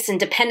grace and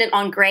dependent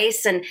on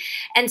grace. And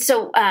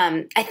so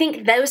I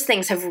think those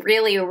things have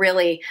really,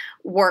 really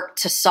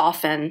worked to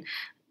soften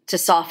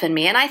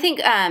me. And I think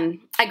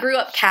I grew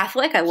up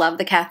Catholic. I love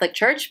the Catholic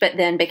Church, but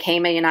then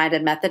became a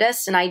United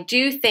Methodist. And I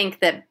do think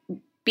that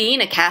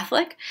being a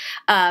Catholic,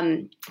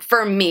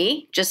 for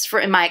me,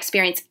 in my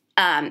experience,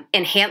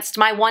 enhanced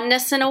my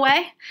oneness in a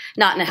way,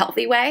 not in a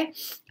healthy way,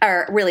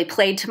 or really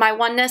played to my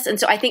oneness. And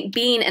so I think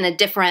being in a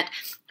different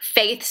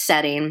faith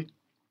setting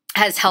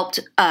has helped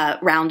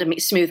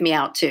smooth me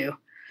out too.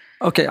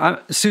 Okay,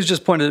 Sue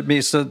just pointed at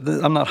me, so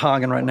I'm not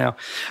hogging right now.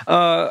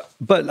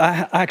 But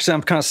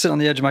I'm kind of sitting on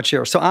the edge of my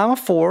chair. So I'm a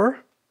 4,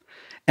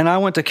 and I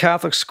went to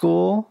Catholic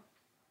school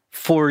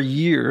for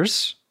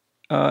years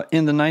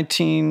in the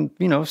 60s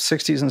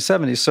and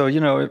 70s. So,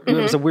 it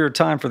was a weird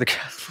time for the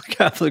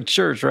Catholic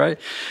Church, right?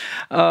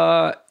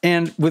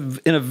 And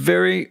in a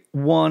very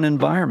 1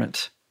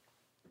 environment.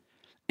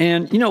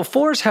 And,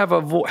 4s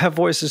have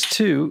voices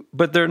too,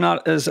 but they're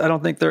not I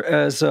don't think they're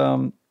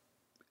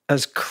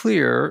as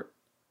clear.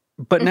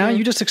 But now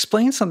you just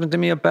explained something to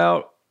me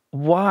about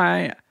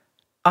why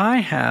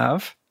I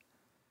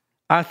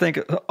think,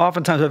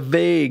 oftentimes a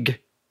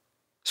vague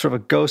sort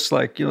of a ghost,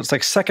 like, it's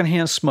like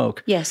secondhand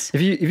smoke. Yes.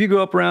 If you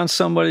go up around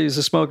somebody who's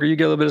a smoker, you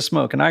get a little bit of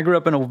smoke. And I grew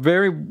up in a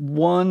very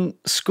one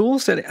school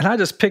setting, and I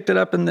just picked it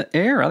up in the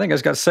air. I think I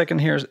just got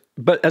secondhand.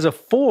 But as a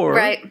 4,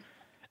 Right.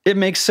 it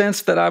makes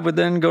sense that I would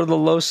then go to the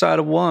low side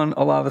of 1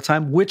 a lot of the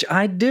time, which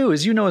I do.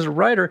 As you know, as a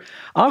writer,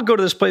 I'll go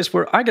to this place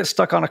where I get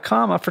stuck on a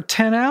comma for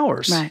 10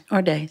 hours. Right.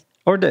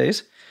 Or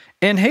days,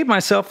 and hate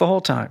myself the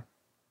whole time.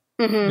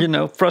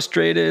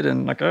 Frustrated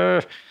and like,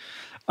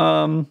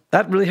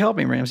 that really helped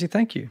me, Ramsey.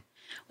 Thank you.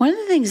 One of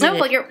the things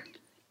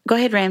go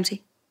ahead,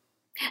 Ramsey.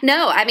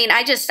 No, I mean,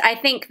 I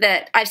think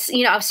that I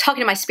was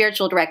talking to my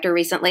spiritual director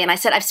recently, and I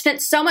said, I've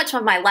spent so much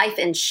of my life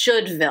in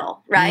shouldville,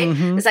 right?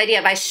 Mm-hmm. This idea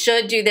of I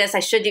should do this,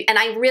 and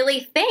I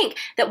really think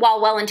that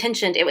while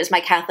well-intentioned, it was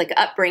my Catholic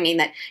upbringing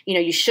that,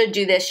 you should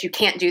do this, you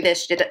can't do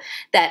this,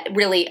 that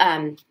really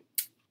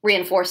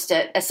reinforced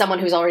it as someone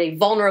who's already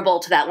vulnerable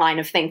to that line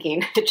of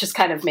thinking. It just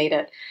kind of made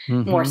it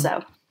more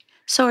so.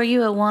 So are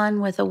you a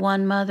 1 with a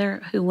 1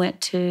 mother who went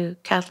to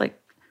Catholic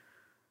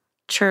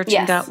church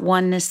and got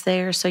oneness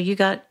there? So you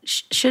got,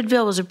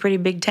 Shouldville was a pretty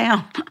big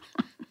town.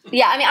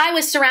 Yeah, I mean, I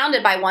was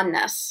surrounded by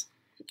oneness.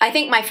 I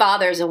think my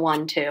father's a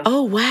 1 too.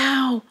 Oh,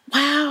 wow.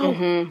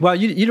 Mm-hmm. Well,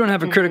 you don't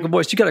have a critical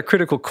voice. You got a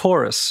critical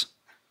chorus.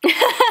 But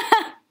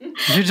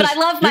I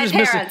love my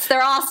parents.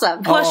 They're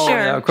awesome. Well, sure.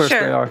 Yeah, of course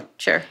they are.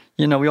 Sure.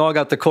 We all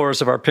got the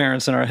chorus of our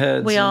parents in our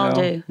heads. We all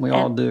do. We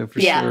all do,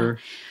 for sure.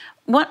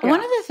 One of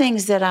the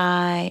things that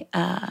I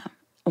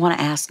want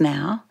to ask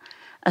now,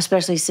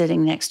 especially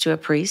sitting next to a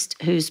priest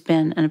who's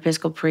been an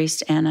Episcopal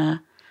priest and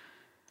a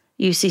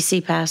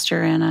UCC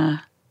pastor and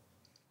a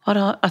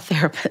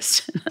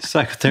therapist,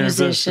 psychotherapist,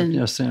 musician,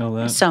 yes,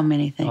 that. So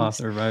many things.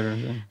 Author, writer,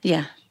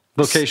 yeah.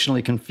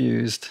 Vocationally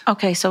confused.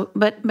 Okay, so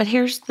but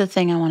here's the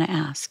thing I want to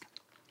ask: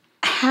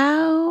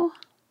 how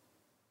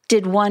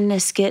did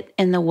oneness get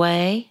in the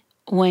way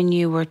when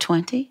you were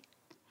 20,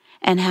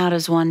 and how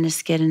does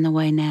oneness get in the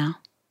way now?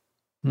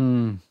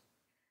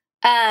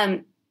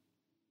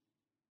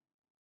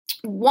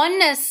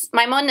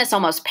 My oneness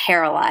almost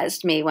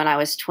paralyzed me when I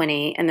was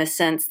 20 in the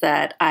sense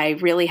that I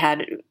really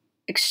had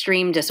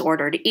extreme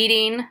disordered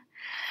eating.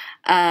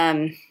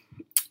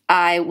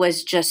 I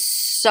was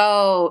just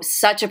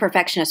such a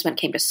perfectionist when it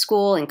came to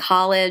school and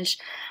college.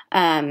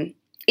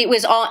 It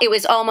was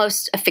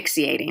almost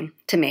asphyxiating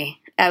to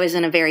me. I was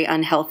in a very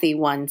unhealthy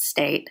 1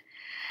 state.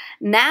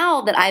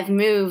 Now that I've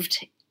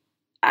moved,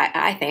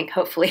 I think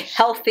hopefully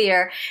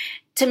healthier,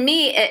 to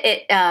me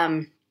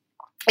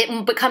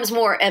it becomes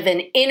more of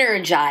an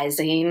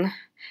energizing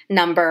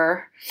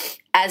number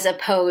as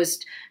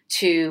opposed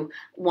to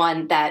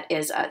one that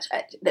is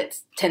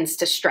that tends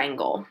to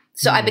strangle.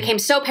 So I became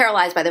so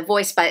paralyzed by the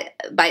voice, by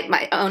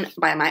my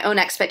own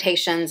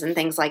expectations and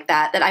things like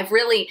that, that I've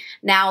really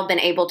now been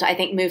able to, I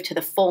think, move to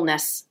the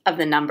fullness of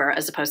the number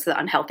as opposed to the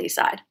unhealthy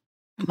side.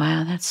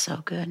 Wow, that's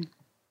so good.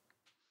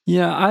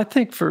 Yeah, I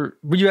think were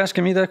you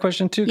asking me that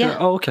question too? Yeah.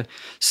 Oh, okay.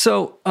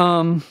 So,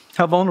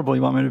 how vulnerable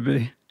you want me to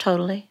be?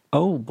 Totally.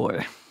 Oh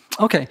boy.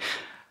 Okay.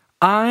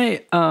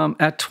 I,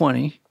 at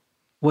 20,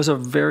 was a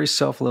very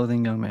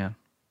self-loathing young man.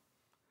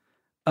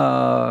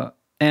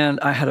 And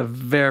I had a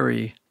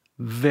very,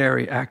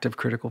 very active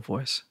critical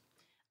voice.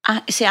 One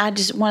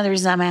of the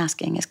reasons I'm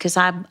asking is because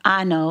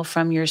I know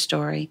from your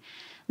story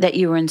that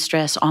you were in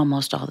stress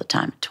almost all the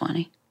time at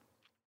 20.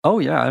 Oh,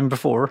 yeah, and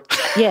before.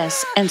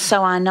 Yes, and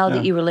so I know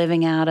that you were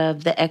living out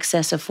of the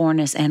excess of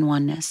 4ness and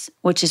oneness,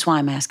 which is why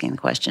I'm asking the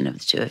question of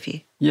the two of you.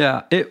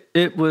 Yeah,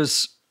 it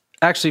was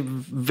actually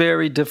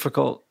very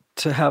difficult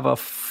to have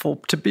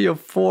to be a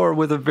 4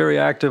 with a very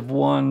active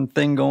 1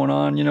 thing going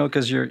on,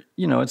 because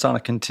it's on a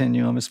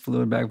continuum, it's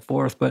fluid back and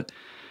forth. But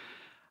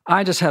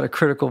I just had a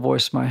critical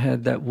voice in my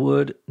head that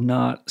would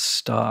not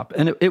stop.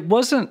 And it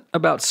wasn't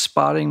about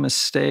spotting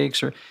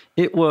mistakes, or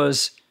it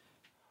was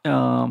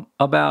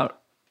about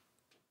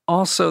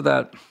also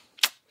that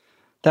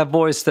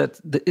voice that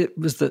it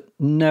was the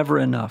never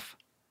enough,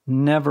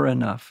 never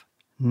enough,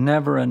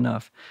 never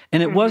enough.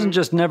 And it wasn't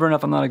just never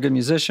enough, I'm not a good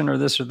musician or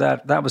this or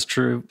that. That was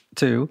true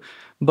too.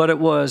 But it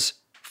was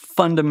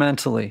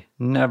fundamentally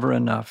never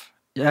enough.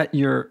 At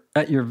your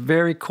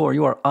very core,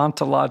 you are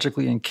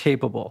ontologically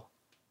incapable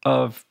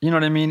of, you know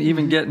what I mean?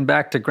 Even getting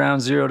back to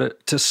ground zero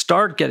to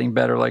start getting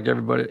better like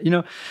everybody,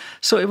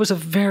 So it was a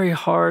very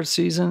hard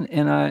season,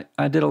 and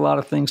I did a lot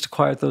of things to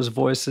quiet those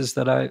voices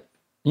that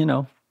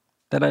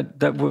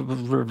that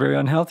were very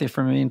unhealthy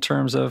for me in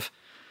terms of,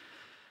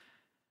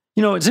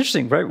 it's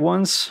interesting, right?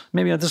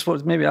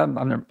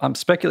 I'm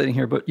speculating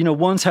here, but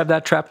ones have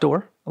that trap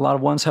door. A lot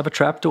of ones have a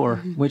trap door,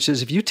 which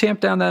is if you tamp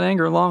down that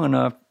anger long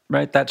enough,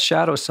 right? That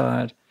shadow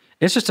side,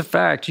 it's just a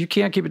fact. You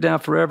can't keep it down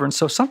forever. And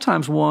so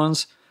sometimes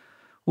ones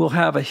will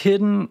have a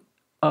hidden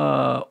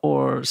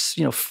or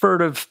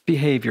furtive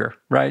behavior,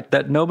 right?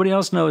 That nobody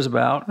else knows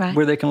about, right,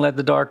 where they can let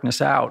the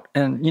darkness out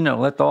and,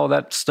 let all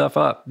that stuff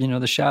up,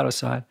 the shadow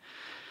side.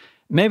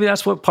 Maybe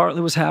that's what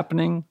partly was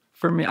happening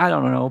for me. I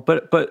don't know,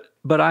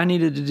 but I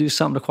needed to do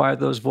something to quiet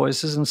those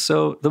voices. And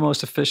so the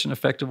most efficient,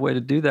 effective way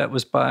to do that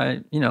was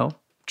by,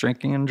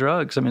 drinking and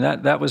drugs. I mean,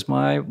 that was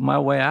my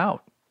way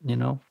out,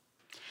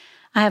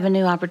 I have a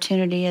new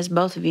opportunity, as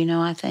both of you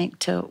know, I think,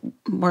 to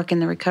work in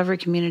the recovery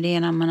community,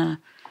 and I'm going to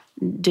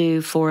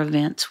do 4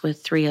 events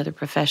with 3 other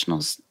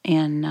professionals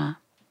in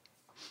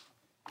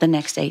the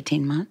next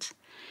 18 months.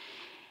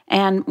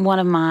 And one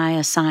of my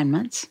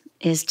assignments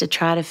is to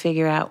try to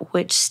figure out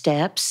which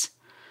steps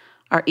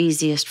are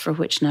easiest for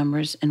which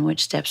numbers and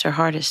which steps are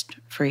hardest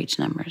for each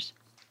numbers.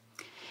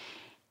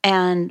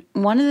 And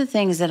one of the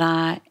things that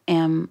I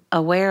am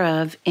aware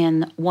of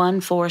in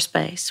 1-4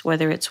 space,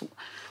 whether it's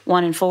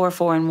 1 and 4,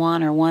 4 and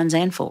 1, or 1s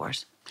and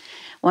 4s,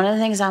 one of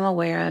the things I'm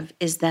aware of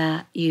is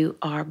that you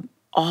are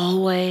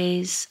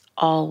always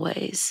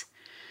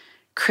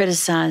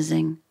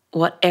criticizing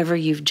whatever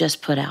you've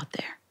just put out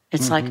there.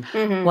 It's like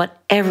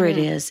whatever it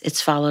is, it's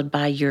followed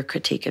by your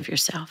critique of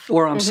yourself.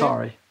 Or I'm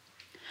sorry.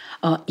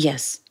 Oh,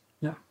 yes.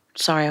 Yeah.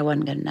 Sorry I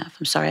wasn't good enough.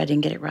 I'm sorry I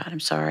didn't get it right.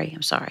 I'm sorry.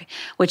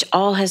 Which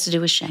all has to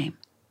do with shame.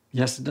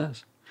 Yes, it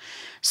does.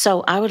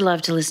 So I would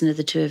love to listen to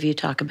the 2 of you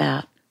talk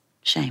about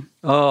shame.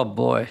 Oh,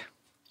 boy.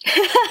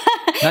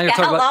 Now you're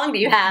talking how about, long do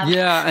you have?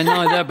 Yeah, and not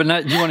only that, but now,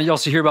 you want to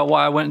also hear about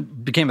why I went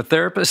and became a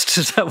therapist?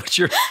 Is that what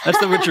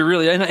what you're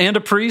really, and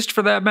a priest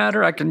for that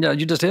matter?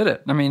 You just hit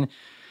it. I mean,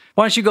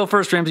 why don't you go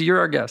first, Ramsey? You're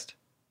our guest.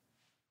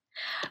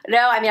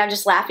 No, I mean, I'm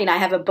just laughing. I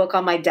have a book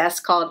on my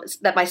desk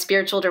that my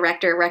spiritual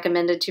director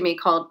recommended to me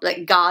called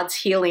like God's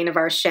Healing of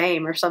Our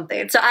Shame or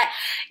something. So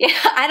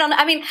I don't know.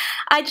 I mean,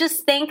 I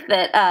just think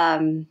that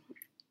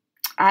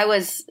I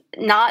was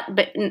not,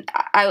 but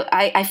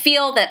I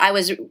feel that I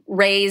was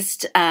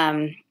raised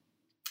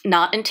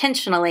not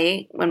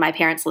intentionally when my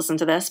parents listened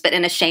to this, but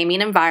in a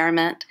shaming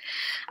environment.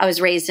 I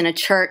was raised in a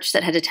church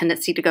that had a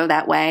tendency to go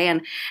that way,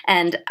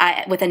 and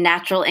I with a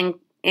natural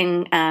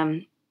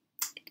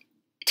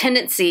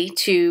tendency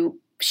to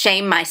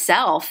shame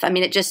myself. I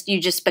mean,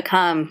 you just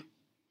become,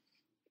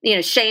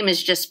 shame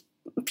is just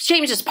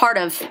part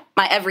of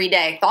my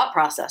everyday thought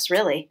process,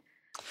 really.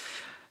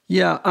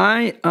 Yeah,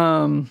 I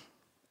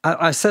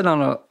said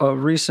on a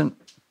recent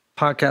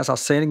podcast, I'll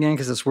say it again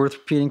because it's worth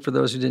repeating for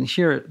those who didn't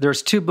hear it.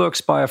 There's 2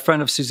 books by a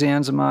friend of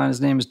Suzanne's of mine. His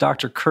name is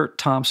Dr. Kurt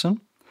Thompson.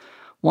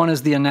 One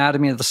is The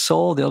Anatomy of the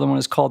Soul. The other one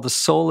is called The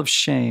Soul of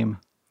Shame.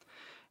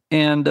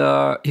 And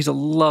he's a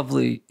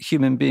lovely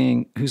human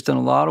being who's done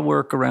a lot of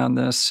work around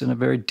this in a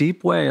very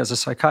deep way as a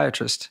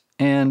psychiatrist.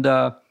 And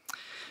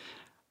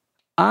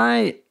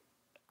I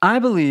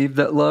believe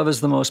that love is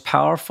the most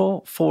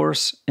powerful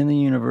force in the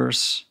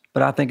universe,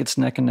 but I think it's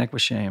neck and neck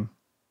with shame.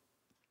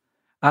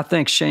 I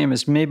think shame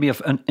is maybe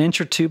an inch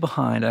or 2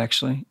 behind,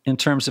 actually, in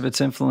terms of its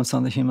influence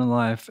on the human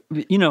life.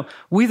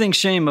 We think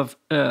shame of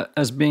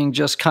as being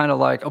just kind of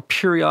like a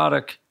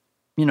periodic,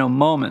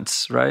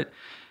 moments, right?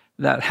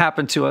 That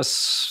happen to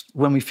us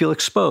when we feel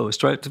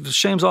exposed, right?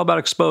 Shame's all about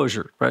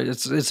exposure, right?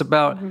 It's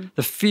about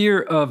the fear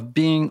of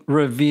being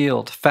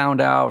revealed,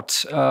 found out,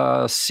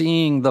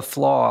 seeing the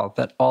flaw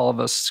that all of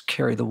us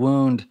carry, the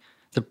wound,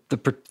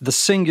 the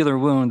singular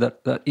wound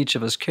that each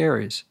of us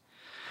carries.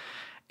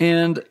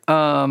 And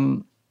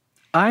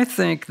I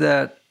think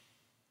that,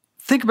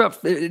 think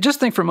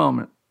for a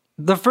moment.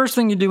 The first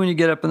thing you do when you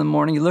get up in the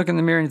morning, you look in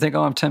the mirror and you think,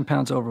 oh, I'm 10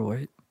 pounds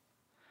overweight.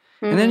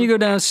 And then you go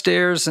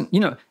downstairs and,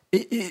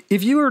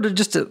 if you were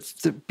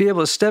to be able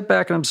to step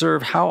back and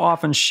observe how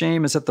often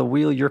shame is at the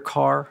wheel of your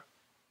car,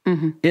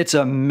 it's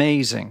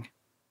amazing.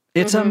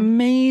 It's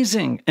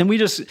amazing. And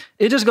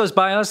it just goes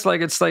by us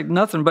like it's like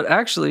nothing, but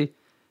actually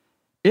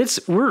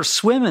we're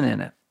swimming in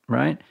it,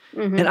 right?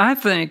 And I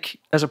think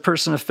as a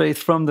person of faith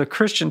from the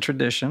Christian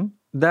tradition,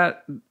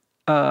 that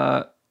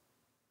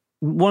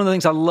one of the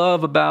things I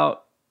love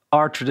about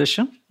our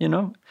tradition,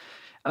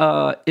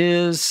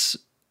 is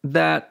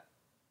that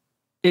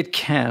it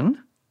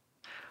can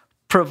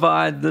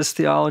provide this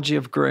theology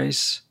of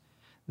grace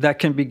that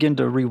can begin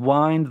to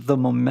rewind the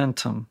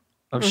momentum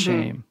of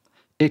shame.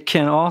 It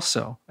can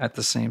also, at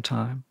the same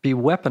time, be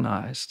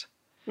weaponized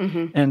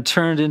and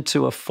turned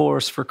into a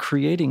force for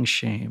creating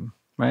shame,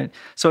 right?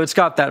 So it's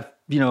got that,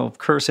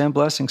 curse and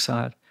blessing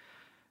side.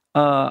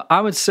 I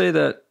would say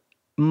that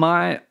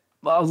a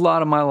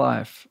lot of my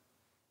life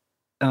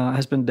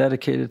has been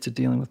dedicated to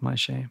dealing with my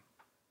shame.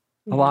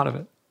 A lot of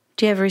it.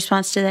 Do you have a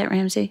response to that,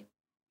 Ramsey?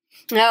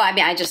 No, I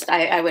mean,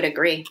 I would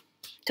agree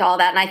to all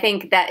that. And I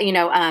think that,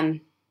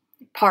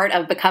 part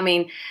of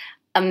becoming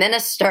a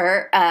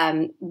minister,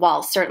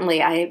 while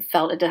certainly I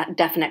felt a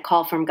definite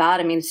call from God,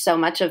 I mean, so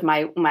much of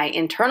my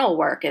internal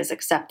work is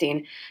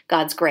accepting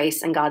God's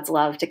grace and God's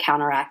love to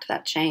counteract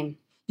that shame.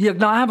 Yeah,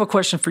 now I have a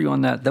question for you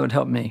on that would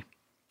help me.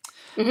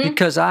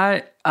 Because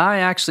I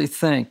actually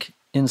think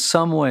in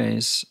some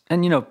ways,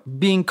 and,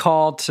 being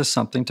called to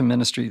something, to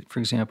ministry, for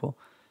example,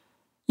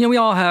 we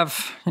all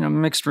have,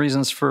 mixed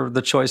reasons for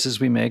the choices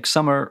we make.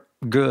 Some are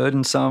good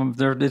and some,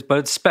 but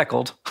it's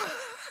speckled.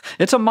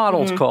 It's a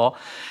modeled call.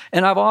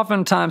 And I've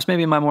oftentimes,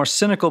 maybe in my more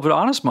cynical but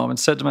honest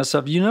moments, said to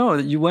myself, that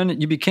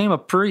you became a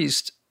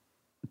priest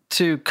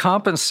to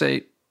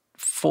compensate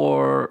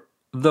for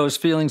those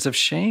feelings of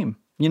shame.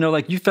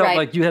 Like you felt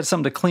like you had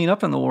something to clean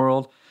up in the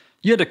world.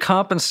 You had to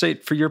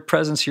compensate for your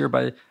presence here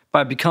by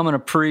by becoming a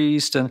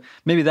priest, and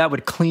maybe that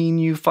would clean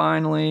you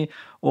finally,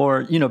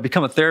 or,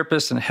 become a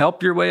therapist and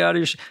help your way out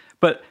of your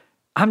but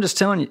I'm just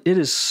telling you, it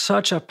is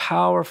such a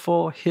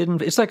powerful hidden.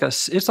 It's like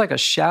a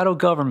shadow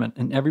government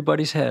in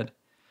everybody's head.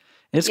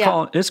 It's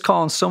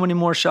calling so many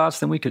more shots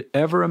than we could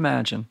ever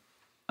imagine.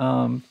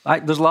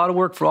 There's a lot of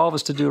work for all of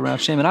us to do around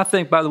shame. And I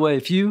think, by the way,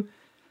 if you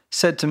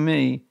said to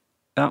me,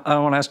 I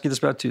want to ask you this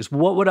about too, is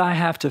what would I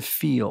have to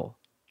feel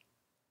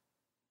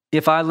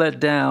if I let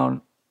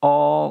down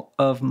all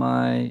of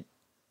my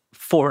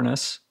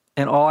fourness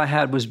and all I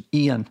had was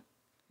Ian?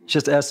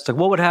 Just ask, like,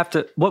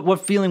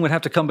 what feeling would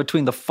have to come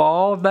between the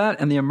fall of that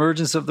and the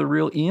emergence of the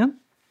real Ian?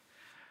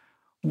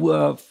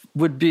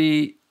 Would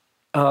be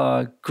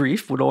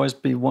grief, would always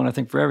be one, I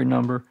think, for every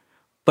number,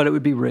 but it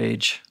would be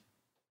rage.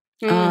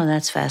 Oh,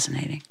 that's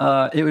fascinating.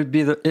 It would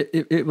be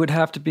it would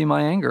have to be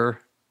my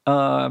anger,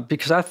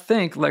 because I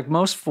think, like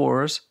most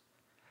fours,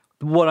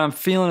 what I'm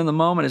feeling in the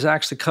moment is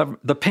actually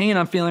the pain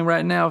I'm feeling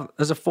right now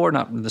as a four,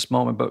 not in this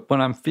moment, but when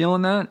I'm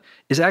feeling that,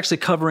 is actually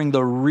covering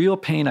the real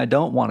pain I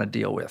don't want to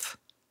deal with.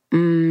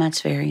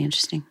 That's very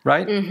interesting.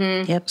 Right?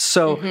 Mm-hmm. Yep.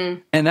 So,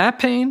 and that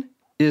pain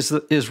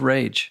is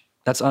rage.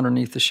 That's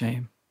underneath the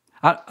shame.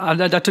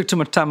 I took too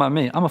much time on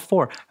me. I'm a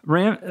four.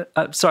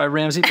 Sorry,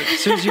 Ramsey, but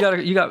Suze, you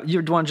want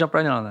to jump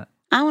right in on that.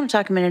 I want to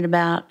talk a minute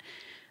about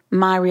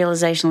my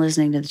realization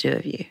listening to the two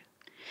of you.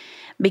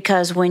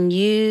 Because when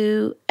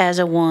you, as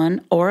a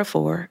one or a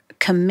four,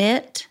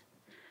 commit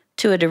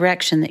to a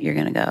direction that you're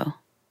going to go,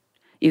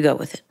 you go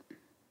with it.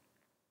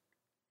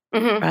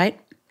 Mm-hmm. Right?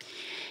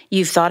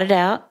 You've thought it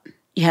out.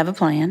 You have a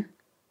plan.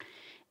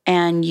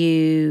 And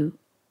you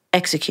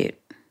execute.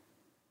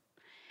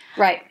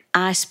 Right.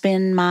 I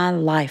spend my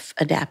life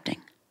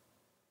adapting.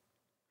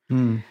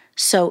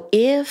 So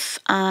if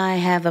I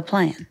have a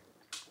plan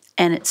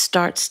and it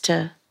starts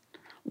to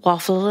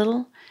waffle a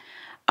little,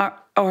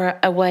 or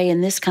a way in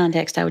this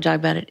context I would talk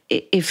about it,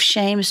 if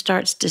shame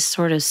starts to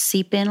sort of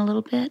seep in a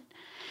little bit,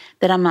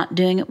 that I'm not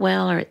doing it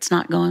well or it's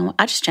not going well,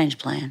 I just change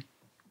plan.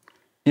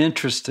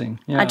 Interesting.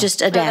 Yeah. I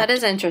just adapt. That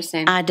is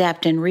interesting. I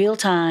adapt in real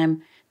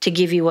time to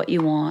give you what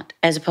you want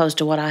as opposed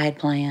to what I had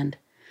planned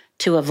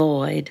to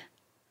avoid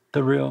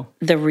the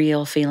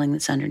real feeling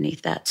that's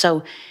underneath that.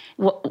 So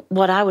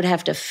what I would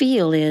have to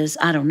feel is,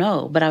 I don't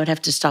know, but I would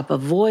have to stop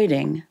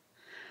avoiding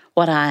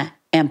what I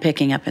am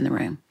picking up in the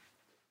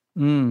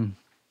room.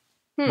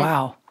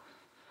 Wow.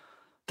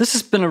 This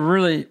has been a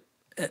really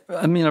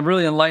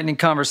enlightening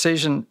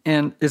conversation,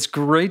 and it's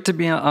great to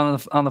be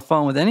on the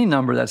phone with any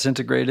number that's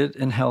integrated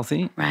and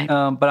healthy. Right.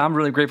 But I'm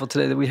really grateful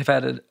today that we have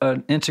had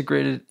an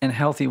integrated and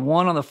healthy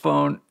one on the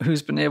phone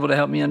who's been able to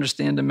help me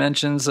understand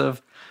dimensions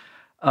of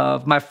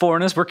my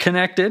fourness. We're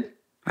connected,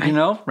 right?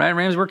 Right,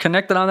 Ramsey? We're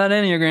connected on that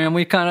Enneagram.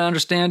 We kind of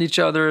understand each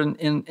other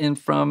in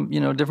from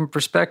different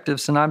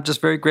perspectives, and I'm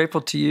just very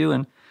grateful to you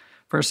and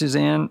for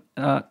Suzanne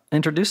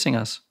introducing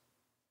us.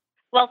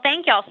 Well,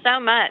 thank y'all so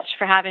much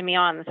for having me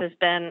on. This has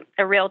been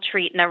a real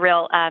treat and a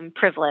real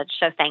privilege,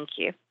 so thank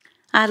you.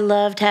 I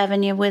loved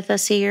having you with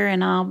us here,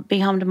 and I'll be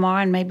home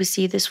tomorrow and maybe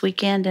see you this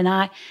weekend. And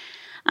I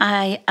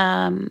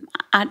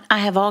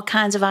have all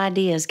kinds of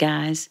ideas,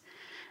 guys.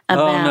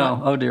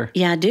 Oh dear.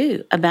 Yeah, I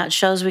do, about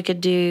shows we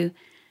could do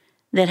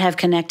that have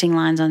connecting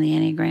lines on the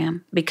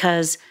Enneagram,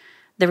 because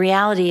the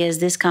reality is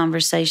this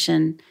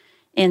conversation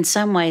in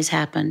some ways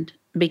happened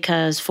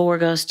because 4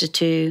 goes to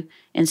 2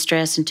 in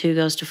stress and 2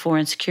 goes to 4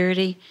 in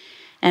security,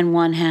 and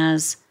 1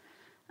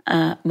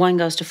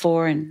 goes to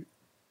 4 in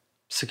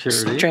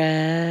security,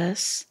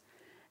 stress,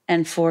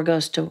 and 4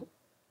 goes to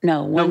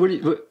no.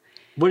 1, no,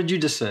 what did you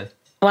just say?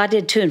 Well, I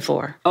did 2 and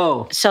 4.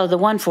 Oh, so the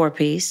 1-4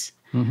 piece,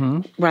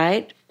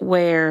 right,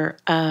 where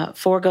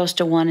 4 goes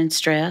to 1 in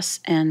stress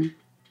and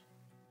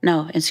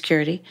in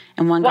security,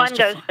 and 1 goes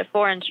to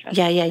 4 in stress.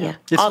 Yeah.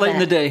 It's all late in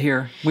the day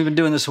here. We've been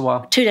doing this a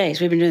while. 2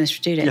 days. We've been doing this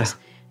for 2 days. Yeah.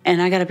 And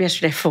I got up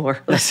yesterday at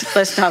 4.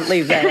 Let's not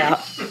leave that out.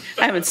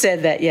 I haven't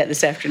said that yet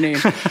this afternoon.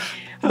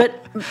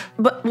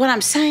 But what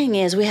I'm saying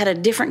is we had a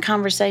different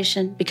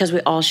conversation because we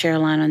all share a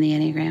line on the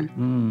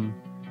Enneagram.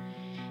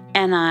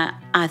 And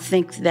I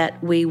think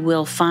that we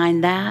will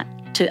find that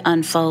to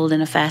unfold in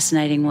a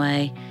fascinating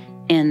way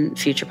in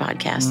future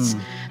podcasts.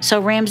 So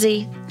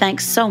Ramsey,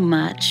 thanks so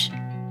much.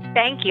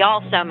 Thank you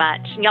all so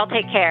much. Y'all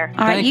take care.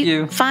 All right, Thank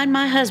you. Find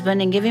my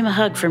husband and give him a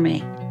hug for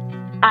me.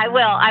 I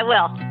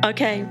will.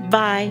 Okay,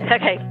 bye.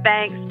 Okay,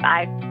 thanks.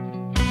 Bye.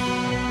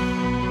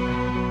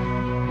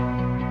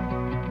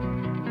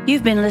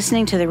 You've been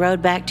listening to The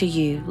Road Back to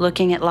You,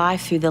 looking at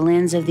life through the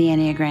lens of the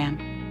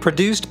Enneagram.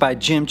 Produced by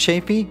Jim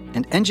Chafee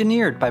and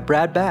engineered by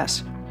Brad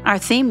Bass. Our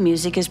theme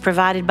music is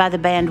provided by the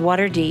band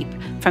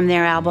Waterdeep from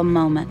their album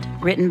Moment,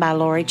 written by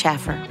Lori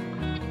Chaffer.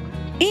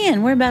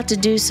 Ian, we're about to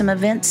do some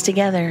events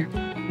together.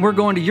 We're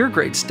going to your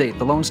great state,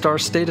 the Lone Star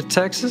State of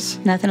Texas.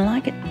 Nothing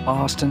like it.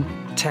 Austin,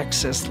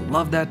 Texas.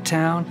 Love that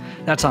town.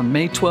 That's on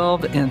May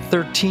 12 and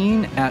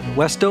 13 at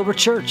Westover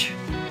Church.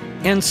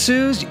 And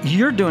Suze,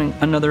 you're doing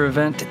another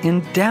event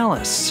in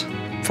Dallas.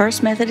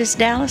 First Methodist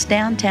Dallas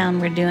downtown.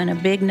 We're doing a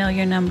big Know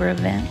Your Number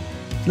event.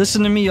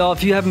 Listen to me, y'all.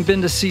 If you haven't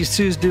been to see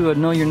Suze do a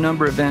Know Your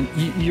Number event,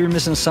 you're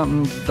missing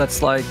something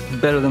that's like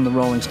better than the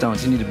Rolling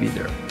Stones. You need to be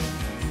there.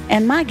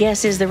 And my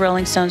guess is the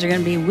Rolling Stones are going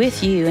to be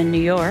with you in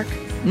New York,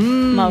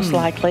 most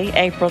likely,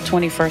 April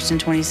 21st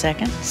and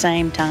 22nd,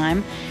 same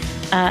time,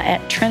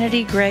 at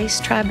Trinity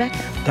Grace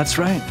Tribeca. That's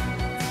right.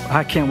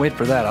 I can't wait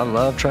for that. I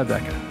love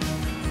Tribeca.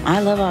 I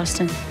love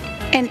Austin.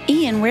 And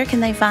Ian, where can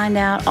they find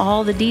out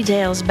all the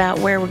details about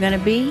where we're going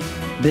to be?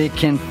 They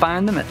can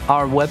find them at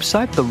our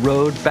website,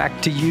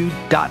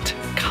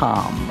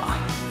 theroadbacktoyou.com.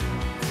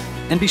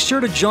 And be sure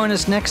to join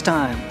us next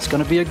time. It's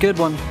going to be a good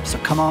one, so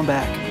come on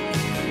back.